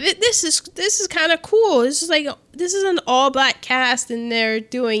 this is kind of cool. This is an all black cast, and they're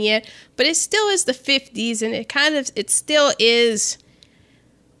doing it, but it still is the 50s, and it still is,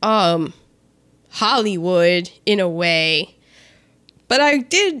 Hollywood in a way. But I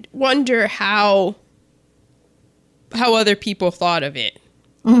did wonder how other people thought of it.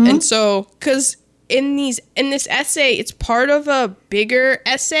 Mm-hmm. And so, because in this essay, it's part of a bigger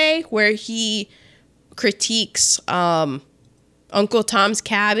essay where he critiques Uncle Tom's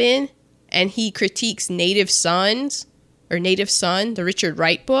Cabin, and he critiques Native Son, the Richard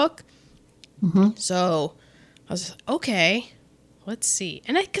Wright book. Mm-hmm. So I was like, okay, let's see.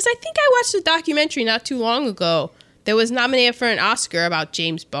 And because I think I watched a documentary not too long ago that was nominated for an Oscar about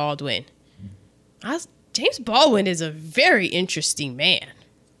James Baldwin. James Baldwin is a very interesting man.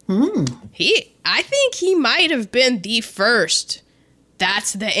 I think he might have been the first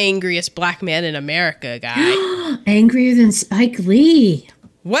 "that's the angriest black man in America" guy. Angrier than Spike Lee.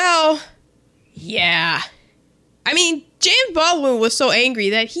 Well, yeah. I mean, James Baldwin was so angry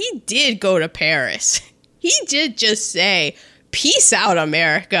that he did go to Paris. He did just say, "Peace out,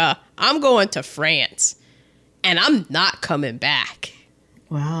 America. I'm going to France. And I'm not coming back."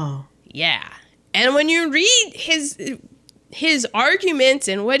 Wow. Yeah. And when you read his arguments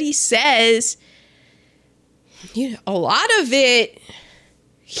and what he says, a lot of it,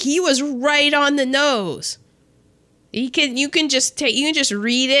 he was right on the nose. You can just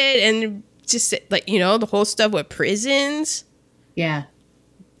read it and just the whole stuff with prisons. Yeah.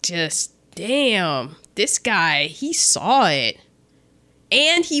 Just damn, this guy, he saw it.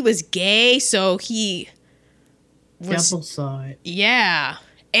 And he was gay, so he double saw it. Yeah.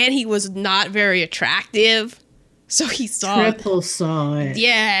 And he was not very attractive, so he saw triple saw it.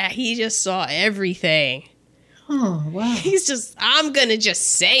 Yeah, he just saw everything. Oh, wow. I'm going to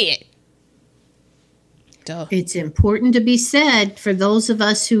just say it. Duh. It's important to be said for those of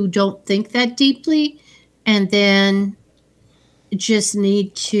us who don't think that deeply and then just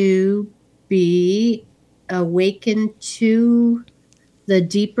need to be awakened to the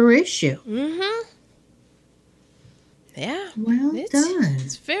deeper issue. Mm-hmm. Yeah. Well done.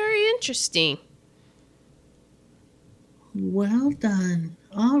 It's very interesting. Well done.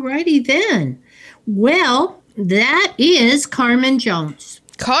 All righty then. Well, that is Carmen Jones.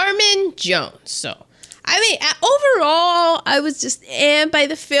 Carmen Jones. So, I mean, overall, I was just by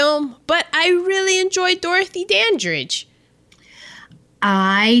the film, but I really enjoyed Dorothy Dandridge.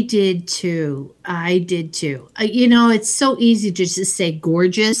 I did too. It's so easy to just say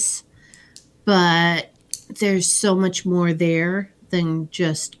gorgeous, but there's so much more there than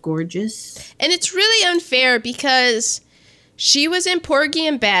just gorgeous. And it's really unfair because she was in Porgy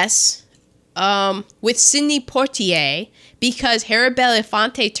and Bess with Sidney Poitier because Harry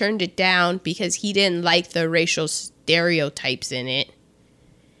Belafonte turned it down because he didn't like the racial stereotypes in it.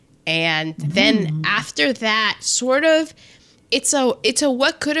 And then after that, sort of, it's a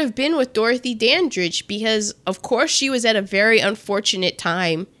what could have been with Dorothy Dandridge because, of course, she was at a very unfortunate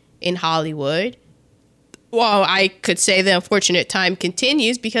time in Hollywood. well, I could say the unfortunate time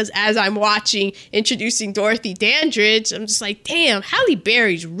continues because as I'm watching Introducing Dorothy Dandridge, I'm just like, damn, Halle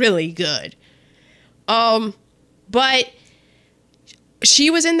Berry's really good. But she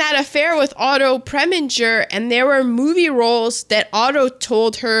was in that affair with Otto Preminger, and there were movie roles that Otto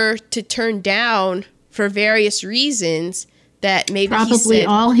told her to turn down for various reasons that maybe probably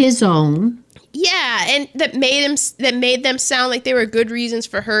all his own. Yeah, and that made them sound like they were good reasons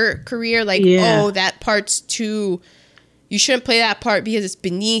for her career. Like, oh, that part's too. You shouldn't play that part because it's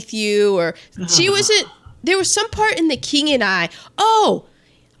beneath you. Or she wasn't. There was some part in The King and I. Oh,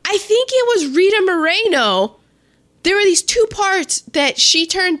 I think it was Rita Moreno. There were these 2 parts that she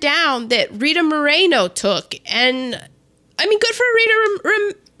turned down that Rita Moreno took, and I mean, good for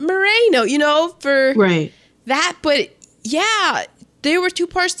Rita Moreno, for that. But yeah. There were 2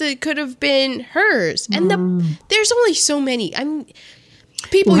 parts that could have been hers. And there's only so many. I mean,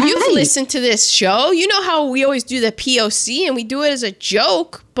 people, you've listened to this show. You know how we always do the POC and we do it as a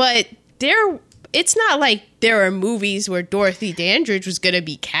joke. But it's not like there are movies where Dorothy Dandridge was going to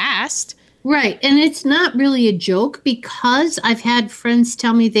be cast. Right. And it's not really a joke because I've had friends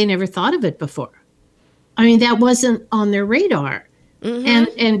tell me they never thought of it before. I mean, that wasn't on their radar. Mm-hmm.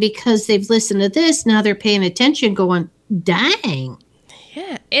 And because they've listened to this, now they're paying attention going, dang.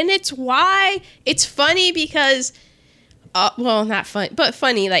 Yeah, and it's funny because, well, not fun, but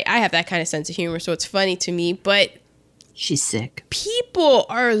funny. Like, I have that kind of sense of humor, so it's funny to me. But she's sick. People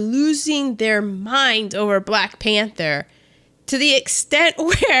are losing their mind over Black Panther to the extent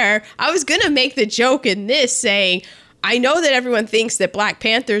where I was going to make the joke in this saying, I know that everyone thinks that Black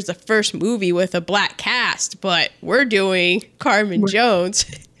Panther is the first movie with a black cast, but we're doing Carmen Jones.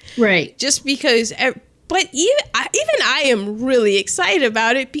 Right. Just because... But even I am really excited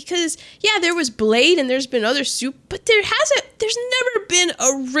about it because, yeah, there was Blade and there's been other but there's never been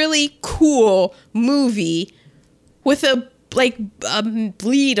a really cool movie with a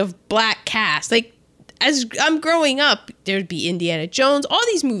bleed of black cast. Like, as I'm growing up, there'd be Indiana Jones, all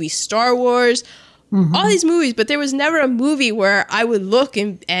these movies, Star Wars, all these movies, but there was never a movie where I would look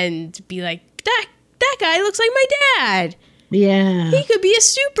and be like, that guy looks like my dad. Yeah. He could be a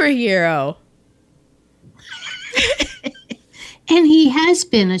superhero. And he has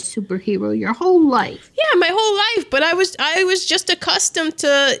been a superhero your whole life. Yeah, my whole life. But I was just accustomed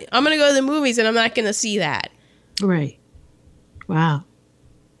to, I'm going to go to the movies and I'm not going to see that. Right. Wow.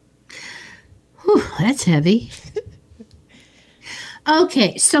 Whew, that's heavy.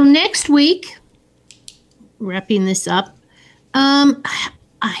 Okay, so next week, wrapping this up, I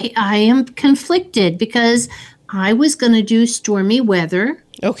am conflicted because I was going to do Stormy Weather.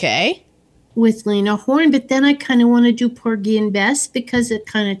 Okay. With Lena Horne, but then I kind of want to do Porgy and Bess because it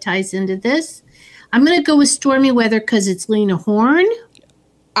kind of ties into this. I'm going to go with Stormy Weather because it's Lena Horne.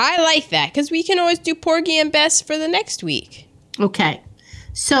 I like that because we can always do Porgy and Bess for the next week. Okay.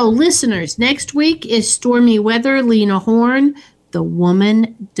 So, listeners, next week is Stormy Weather, Lena Horne. The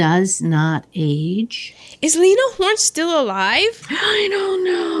Woman Does Not Age. Is Lena Horne still alive? I don't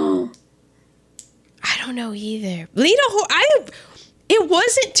know. I don't know either. Lena Horne, it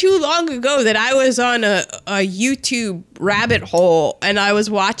wasn't too long ago that I was on a YouTube rabbit hole and I was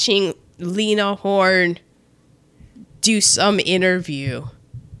watching Lena Horne do some interview.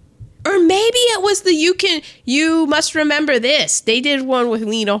 Or maybe it was You Must Remember This. They did one with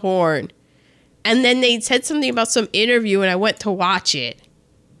Lena Horne. And then they said something about some interview and I went to watch it.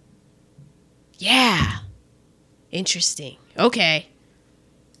 Yeah. Interesting. Okay.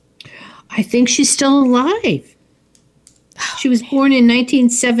 I think she's still alive. She was born in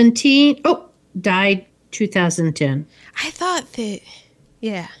 1917. Oh, died 2010. I thought that,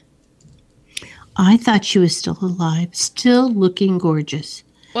 yeah. I thought she was still alive, still looking gorgeous.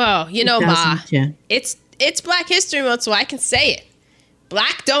 Well, Ma, it's Black History Month, so I can say it.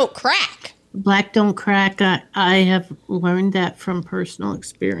 Black don't crack. Black don't crack. I have learned that from personal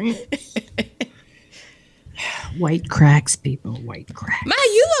experience. White cracks, people. White cracks. Ma,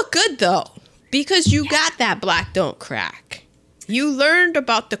 you look good, though. Because you got that black don't crack. You learned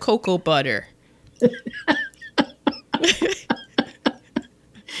about the cocoa butter.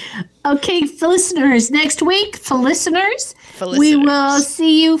 Okay, listeners, next week, we will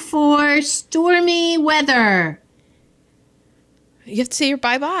see you for Stormy Weather. You have to say your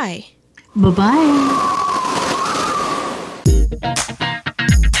bye-bye. Bye-bye.